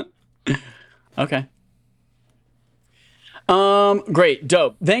winner. Okay. Great,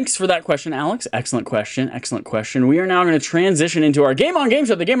 dope. Thanks for that question, Alex. Excellent question. Excellent question. We are now going to transition into our Game on Game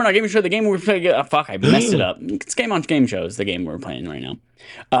Show, the Game on Our Game Show, the game we're playing. Fuck, I messed it up. It's Game on Game Show is the game we're playing right now.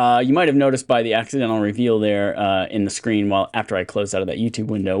 You might have noticed by the accidental reveal there in the screen after I closed out of that YouTube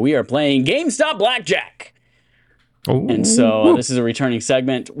window, we are playing GameStop Blackjack. Ooh. And so this is a returning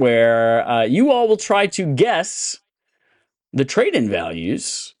segment where you all will try to guess the trade-in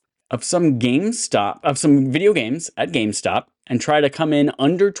values of some video games at GameStop and try to come in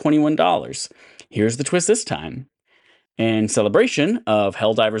under $21. Here's the twist this time. In celebration of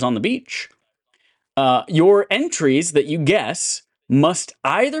Helldivers on the Beach, your entries that you guess must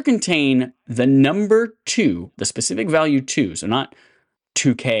either contain the number 2, the specific value 2, so not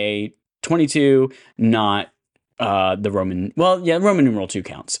 2K22, not the Roman numeral 2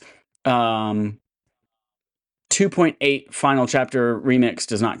 counts. 2.8 Final Chapter Remix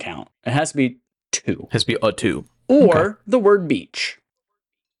does not count. It has to be 2. Has to be a 2. Or the word beach.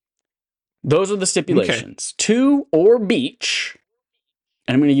 Those are the stipulations. 2 or beach.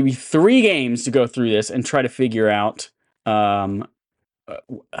 And I'm going to give you 3 games to go through this and try to figure out, try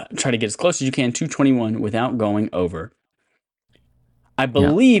to get as close as you can to 21 without going over. I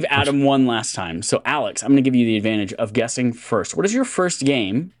believe Adam won last time. So, Alex, I'm going to give you the advantage of guessing first. What is your first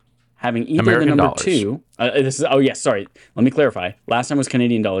game having either American the number dollars. 2? Sorry. Let me clarify. Last time was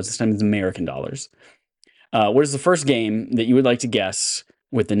Canadian dollars. This time it's American dollars. What is the first game that you would like to guess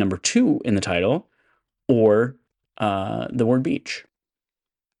with the number 2 in the title or the word beach?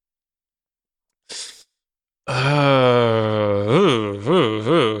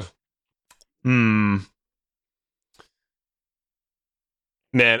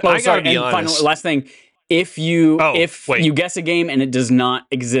 Man, I gotta be honest. Last thing, if you guess a game and it does not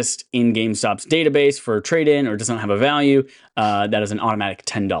exist in GameStop's database for trade-in or does not have a value, that is an automatic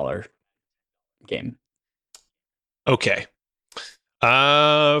 $10 game. Okay.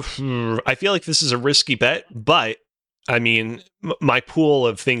 I feel like this is a risky bet, but I mean, my pool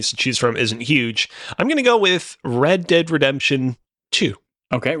of things to choose from isn't huge. I'm going to go with Red Dead Redemption 2.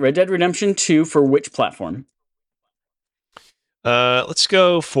 Okay, Red Dead Redemption 2 for which platform? Let's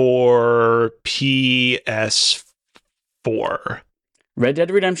go for PS4. Red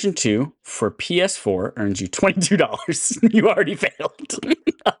Dead Redemption 2 for PS4 earns you $22. You already failed.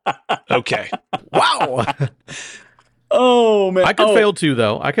 Okay. Wow. Oh, man. I could fail too,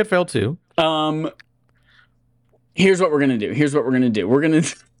 though. I could fail too. Here's what we're going to do. We're going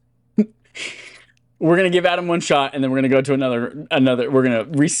to give Adam one shot, and then we're going to go to another. We're going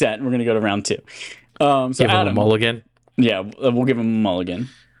to reset, and we're going to go to round 2. So Give him Adam, a mulligan. yeah, we'll give him a mulligan.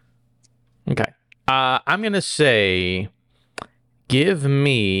 Okay. I'm going to say, give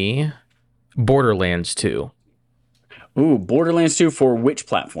me Borderlands 2. Ooh, Borderlands 2 for which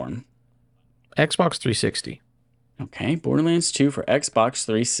platform? Xbox 360. Okay, Borderlands 2 for Xbox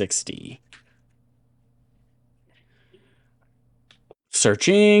 360.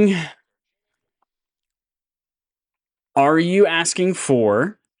 Searching. Are you asking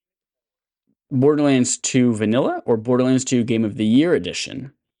for Borderlands 2 Vanilla or Borderlands 2 Game of the Year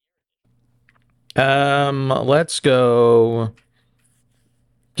Edition? Let's go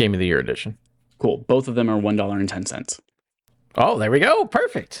Game of the Year Edition. Cool. Both of them are $1.10. Oh, there we go.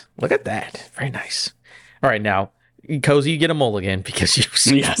 Perfect. Look at that. Very nice. All right, now, Cozy, you get a mulligan because you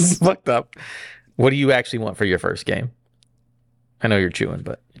Yes. fucked up. What do you actually want for your first game? I know you're chewing,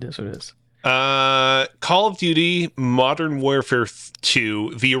 but it is what it is. Call of Duty Modern Warfare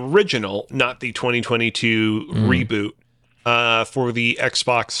 2, the original, not the 2022 reboot, for the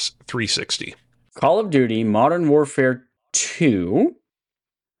Xbox 360. Call of Duty Modern Warfare 2.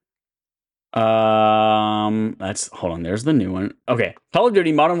 Hold on, there's the new one. Okay. Call of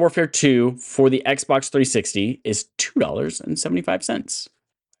Duty Modern Warfare 2 for the Xbox 360 is $2.75.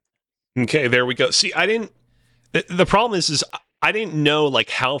 Okay, there we go. See, the problem is I didn't know like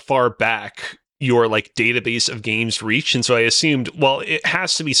how far back your like database of games reached, and so I assumed, well, it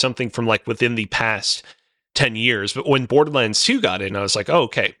has to be something from like within the past 10 years. But when Borderlands 2 got in, I was like, oh,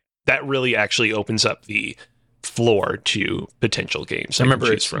 okay, that really actually opens up the floor to potential games.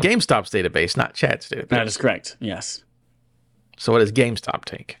 Remember, it's GameStop's database, not Chat's database. That is correct. Yes. So what does GameStop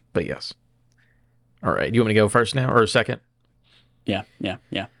take? But yes. All right. You want me to go first now or second? Yeah.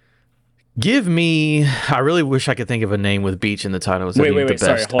 Give me. I really wish I could think of a name with beach in the title. Wait.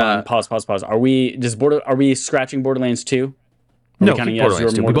 Sorry. Hold on. Pause. Are we scratching Borderlands 2? No, keep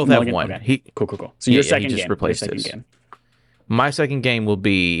Borderlands 2. We both have one. Okay. Cool. So your second game. Replaced your second game. My second game will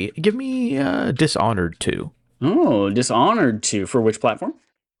be. Give me Dishonored 2. Oh, Dishonored 2 for which platform?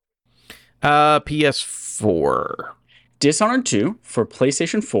 PS4. Dishonored 2 for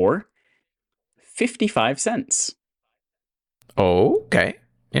PlayStation 4, 55 cents. Okay.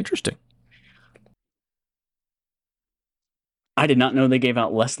 Interesting. I did not know they gave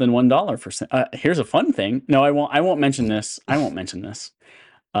out less than $1 for. Here's a fun thing. No, I won't. I won't mention this.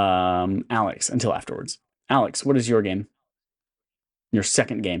 Alex, until afterwards. Alex, what is your game? Your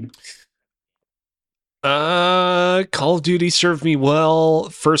second game. Call of Duty served me well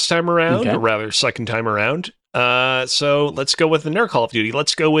first time around, Okay. or rather second time around. So let's go with another Call of Duty.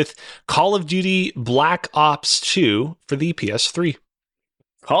 Let's go with Call of Duty Black Ops 2 for the PS3.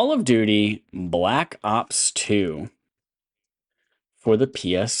 Call of Duty Black Ops 2 for the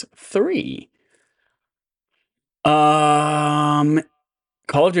PS3.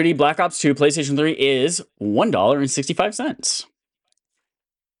 Call of Duty Black Ops 2 PlayStation 3 is $1.65.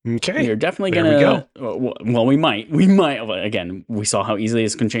 Okay. You're definitely there gonna. we go. Well, we might. Again, we saw how easily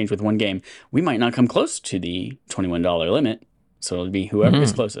this can change with one game. We might not come close to the $21 limit, so it'll be whoever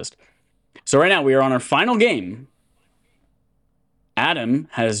is closest. So right now we are on our final game. Adam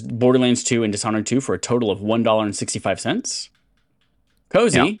has Borderlands 2 and Dishonored 2 for a total of $1.65.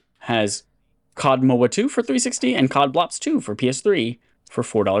 Cozy has COD MOBA 2 for $3.60 and COD Blops 2 for PS3 for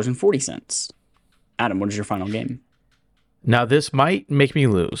 $4.40. Adam, what is your final game? Now, this might make me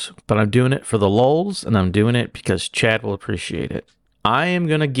lose, but I'm doing it for the lulz, and I'm doing it because Chad will appreciate it. I am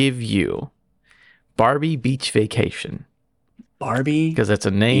going to give you Barbie Beach Vacation. Barbie Because it's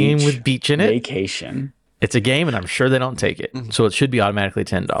a name Beach with beach in it. Vacation. It's a game, and I'm sure they don't take it. So it should be automatically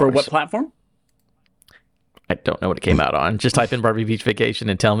 $10. For what platform? I don't know what it came out on. Just type in Barbie Beach Vacation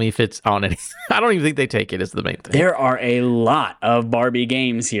and tell me if it's on any. I don't even think they take it, is the main thing. There are a lot of Barbie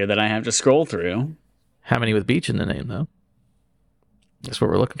games here that I have to scroll through. How many with beach in the name, though? That's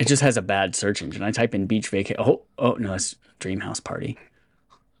what we're looking for. It just has a bad search engine. I type in beach vacation. Oh no, that's Dreamhouse Party.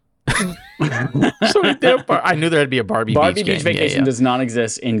 So I knew there had to be a Barbie Barbie Beach Beach game. Vacation does not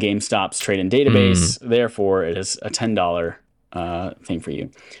exist in GameStop's trade-in database. Therefore, it is a $10 thing for you.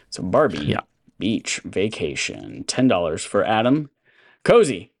 So Barbie Beach Vacation, $10 for Adam.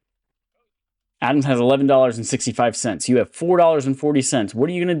 Cozy. Adam has $11.65. You have $4.40. What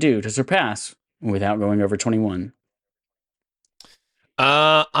are you going to do to surpass without going over 21?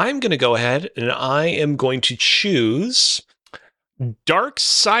 I'm going to go ahead and I am going to choose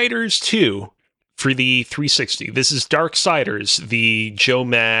Darksiders 2 for the 360. This is Darksiders, the Joe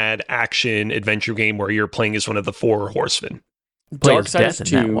Mad action adventure game where you're playing as one of the four horsemen. Darksiders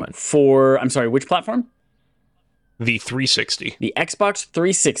 2 for, I'm sorry, which platform? The 360. The Xbox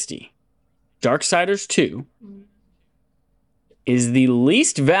 360. Darksiders 2 is the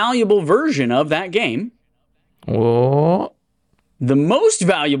least valuable version of that game. Oh. The most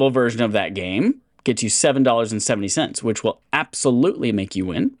valuable version of that game gets you $7.70, which will absolutely make you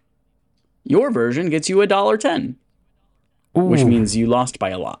win. Your version gets you $1.10, which means you lost by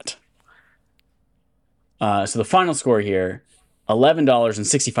a lot. So the final score here,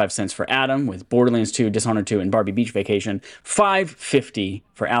 $11.65 for Adam with Borderlands 2, Dishonored 2, and Barbie Beach Vacation. $5.50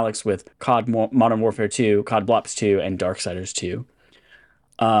 for Alex with COD Modern Warfare 2, COD Blops 2, and Darksiders 2.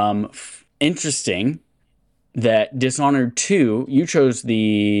 Interesting that Dishonored 2, you chose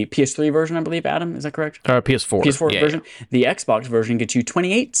the PS3 version, I believe, Adam. Is that correct? PS4. PS4 version. Yeah. The Xbox version gets you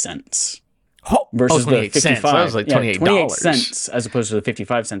 28 cents. Oh, Versus the 28 55. cents. I was like $28. 28 cents as opposed to the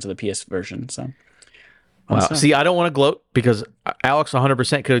 55 cents of the PS version. So, Wow. See, I don't want to gloat because Alex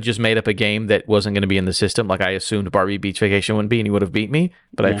 100% could have just made up a game that wasn't going to be in the system. Like I assumed Barbie Beach Vacation wouldn't be, and he would have beat me.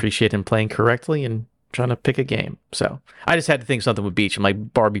 But I appreciate him playing correctly and trying to pick a game. So I just had to think something with beach. I'm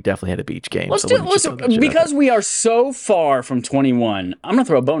like, Barbie definitely had a beach game. Let's do because we are so far from 21. I'm gonna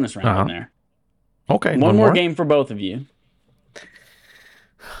throw a bonus round in there. Okay, one more game for both of you.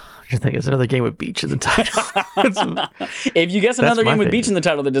 I think it's another game with beach in the title. If you guess another game with beach in the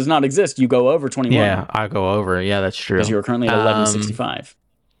title that does not exist, you go over 21. Yeah, I go over. Yeah, that's true. Because you are currently at 11.65.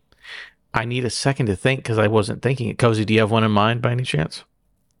 I need a second to think because I wasn't thinking it. Cozy, do you have one in mind by any chance?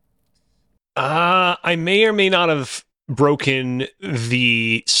 I may or may not have broken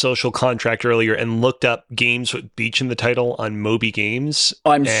the social contract earlier and looked up games with beach in the title on Moby Games.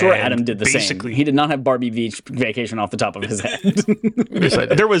 Oh, I'm sure Adam did the same. Basically, he did not have Barbie Beach Vacation off the top of his head.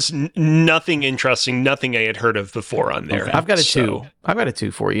 There was nothing interesting, nothing I had heard of before on there. Okay. I've got a 2. I've got a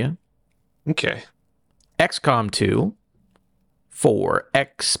 2 for you. Okay. XCOM 2 for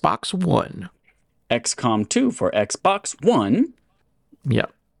Xbox One. XCOM 2 for Xbox One.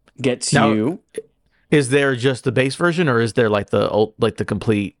 Yep. Gets you. Is there just the base version, or is there like the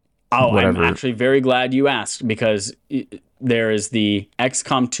complete? Oh, whatever? I'm actually very glad you asked because there is the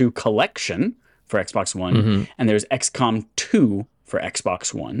XCOM 2 collection for Xbox One, and there's XCOM 2 for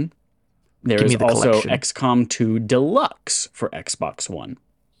Xbox One. There Give is me the also collection. XCOM 2 Deluxe for Xbox One.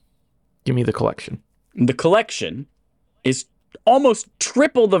 Give me the collection. The collection is almost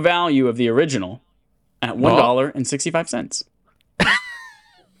triple the value of the original at $1.65.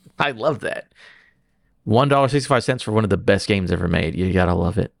 I love that. $1.65 for one of the best games ever made. You gotta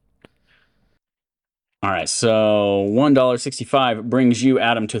love it. All right, so $1.65 brings you,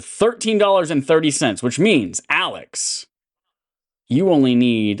 Adam, to $13.30, which means, Alex, you only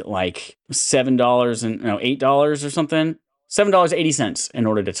need like $8 or something. $7.80 in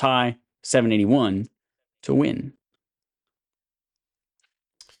order to tie, $7.81 to win.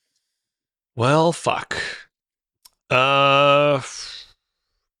 Well, fuck. You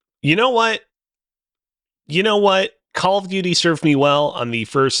know what? Call of Duty served me well on the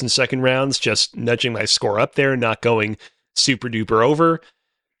first and second rounds, just nudging my score up there, not going super duper over.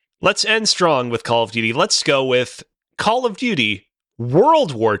 Let's end strong with Call of Duty. Let's go with Call of Duty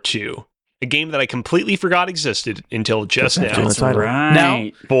World War II, a game that I completely forgot existed until just now. That's the title. Right. Now,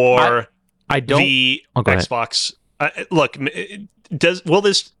 For I don't. the Oh, go ahead. Xbox. Look, will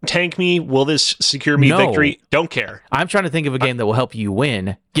this tank me? Will this secure me No. victory? Don't care. I'm trying to think of a game that will help you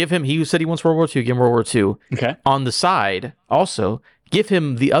win. Give him. He said he wants World War II. Give him World War II. Okay. On the side, also give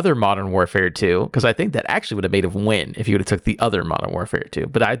him the other Modern Warfare 2, because I think that actually would have made him win if he would have took the other Modern Warfare 2.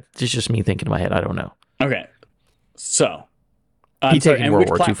 But it's just me thinking in my head. I don't know. Okay. So, He's taking and World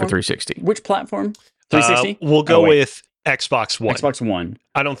which War II for platform? 360. Which platform? 360? We'll go with Xbox One. Xbox One.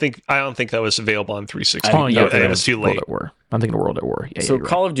 I don't think that was available on 360. I think yeah, that I think it was too World late. at War. I'm thinking of World at War. Yeah, So you're right.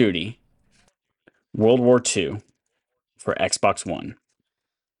 Call of Duty, World War II for Xbox One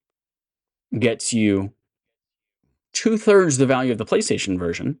gets you 2/3 the value of the PlayStation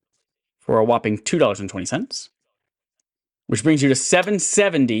version for a whopping $2.20, which brings you to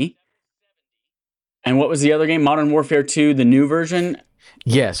 $7.70. And what was the other game? Modern Warfare 2, the new version.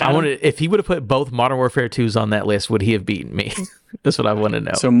 Yes, I Adam? wanted. If he would have put both Modern Warfare 2s on that list, would he have beaten me? That's what I want to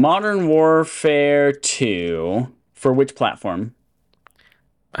know. So Modern Warfare 2 for which platform?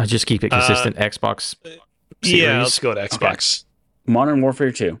 I just keep it consistent. Xbox Series. Yeah, let's go to Xbox. Modern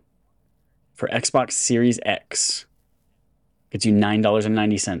Warfare 2 for Xbox Series X gets you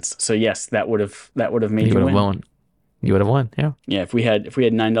 $9.90. So yes, that would have made You you would have win. won. You would have won. Yeah. Yeah, if we had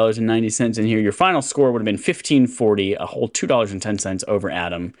 $9.90 in here, your final score would have been $15.40, a whole $2.10 over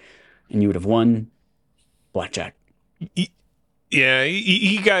Adam, and you would have won blackjack. Yeah,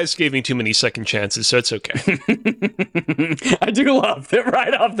 you guys gave me too many second chances, so it's okay. I do love that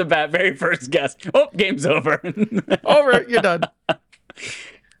right off the bat, very first guess. Oh, game's over. Over. You're done.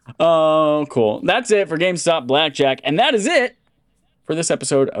 Oh, cool. That's it for GameStop Blackjack, and that is it for this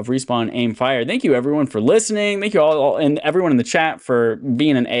episode of Respawn Aim Fire. Thank you everyone for listening. Thank you all and everyone in the chat for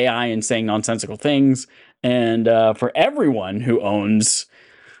being an AI and saying nonsensical things, and for everyone who owns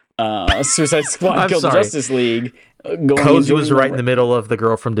Suicide Squad I'm Kill the sorry. Justice League. Cozy was right in the middle of the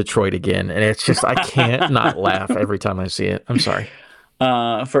girl from Detroit again, and it's just I can't not laugh every time I see it. I'm sorry.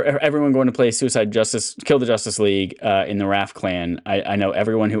 For everyone going to play Kill the Justice League in the Wrath Clan, I know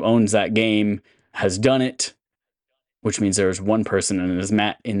everyone who owns that game has done it, which means there's one person, and it is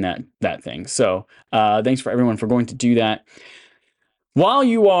Matt in that thing. So thanks for everyone for going to do that. While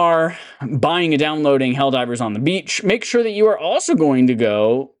you are buying and downloading Helldivers on the Beach, make sure that you are also going to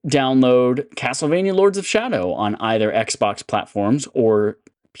go download Castlevania Lords of Shadow on either Xbox platforms or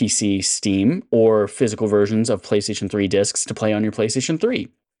PC Steam or physical versions of PlayStation 3 discs to play on your PlayStation 3.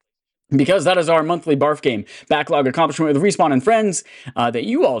 Because that is our monthly barf game backlog accomplishment with Respawn and Friends that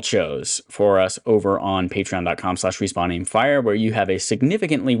you all chose for us over on patreon.com/respawnaimfire, where you have a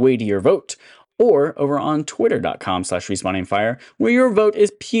significantly weightier vote, or over on twitter.com/respawnaimfire, where your vote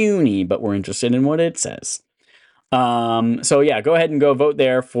is puny, but we're interested in what it says. So yeah, go ahead and go vote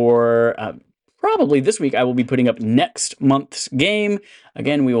there for probably this week. I will be putting up next month's game.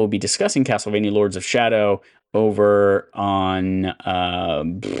 Again, we will be discussing Castlevania Lords of Shadow over on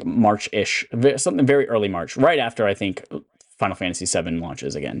March-ish, something very early March, right after I think Final Fantasy VII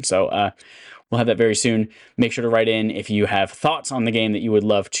launches again. So we'll have that very soon. Make sure to write in if you have thoughts on the game that you would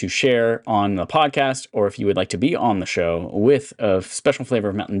love to share on the podcast, or if you would like to be on the show with a special flavor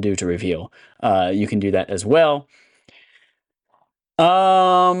of Mountain Dew to reveal. You can do that as well.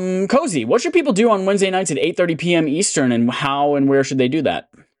 Cozy, what should people do on Wednesday nights at 8:30 p.m. Eastern, and how and where should they do that?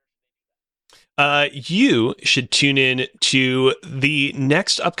 You should tune in to the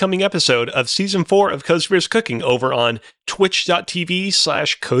next upcoming episode of Season 4 of Cozy Bear's Cooking over on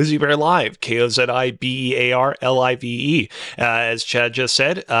twitch.tv/CozyBearLive, KOZIBEARLIVE. As Chad just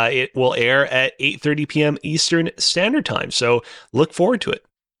said, it will air at 8:30 p.m. Eastern Standard Time, so look forward to it.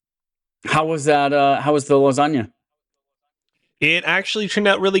 How was that? How was the lasagna? It actually turned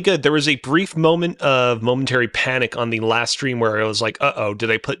out really good. There was a brief moment of momentary panic on the last stream where I was like, uh-oh, did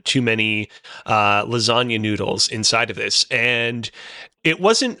I put too many lasagna noodles inside of this? And it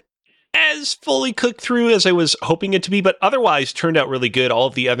wasn't as fully cooked through as I was hoping it to be, but otherwise turned out really good. All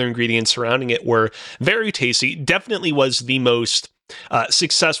of the other ingredients surrounding it were very tasty. Definitely was the most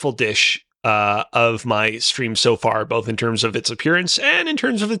successful dish of my stream so far, both in terms of its appearance and in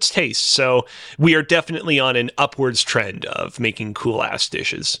terms of its taste. So we are definitely on an upwards trend of making cool ass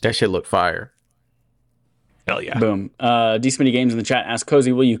dishes. That shit look fire. Hell yeah. Boom. D-Smitty Games in the chat asked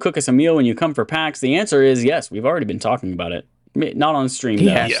Cozy, will you cook us a meal when you come for PAX? The answer is yes. We've already been talking about it. Not on stream, though.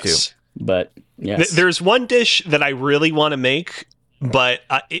 Yes. But yes. There's one dish that I really want to make, but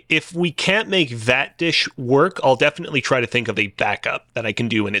if we can't make that dish work, I'll definitely try to think of a backup that I can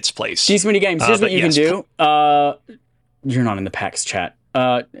do in its place. D-Smitty Games, here's what you can do. You're not in the PAX chat.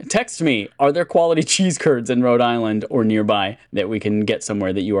 Text me, are there quality cheese curds in Rhode Island or nearby that we can get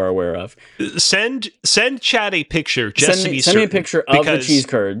somewhere that you are aware of? Send Chad a picture just to be send certain. Me a picture of the cheese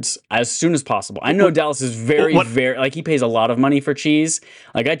curds as soon as possible. I know Dallas is very, like, he pays a lot of money for cheese.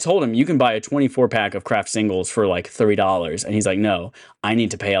 Like, I told him, you can buy a 24-pack of Kraft singles for like $30. And he's like, no, I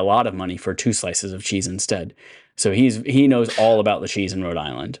need to pay a lot of money for 2 slices of cheese instead. So he knows all about the cheese in Rhode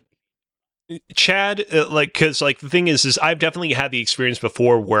Island. Chad, because the thing is I've definitely had the experience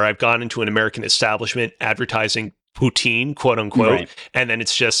before where I've gone into an American establishment advertising poutine, quote unquote, Right. And then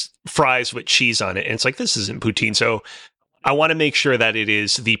it's just fries with cheese on it. And it's like, this isn't poutine. So I want to make sure that it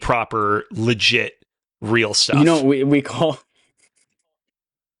is the proper, legit, real stuff. You know, we call...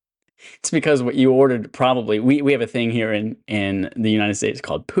 It's because what you ordered probably... We have a thing here in the United States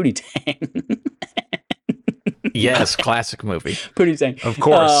called Pootie Tang. Yes, classic movie. Pootie Tang. Of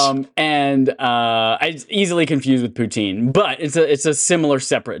course. And it's easily confused with poutine, but it's a similar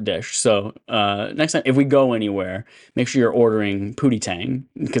separate dish. So next time, if we go anywhere, make sure you're ordering Pootie Tang,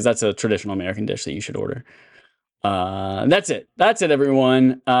 because that's a traditional American dish that you should order. That's it,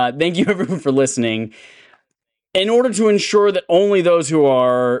 everyone. Thank you, everyone, for listening. In order to ensure that only those who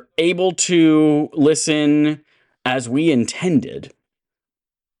are able to listen as we intended,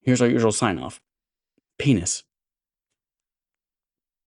 here's our usual sign-off. Penis.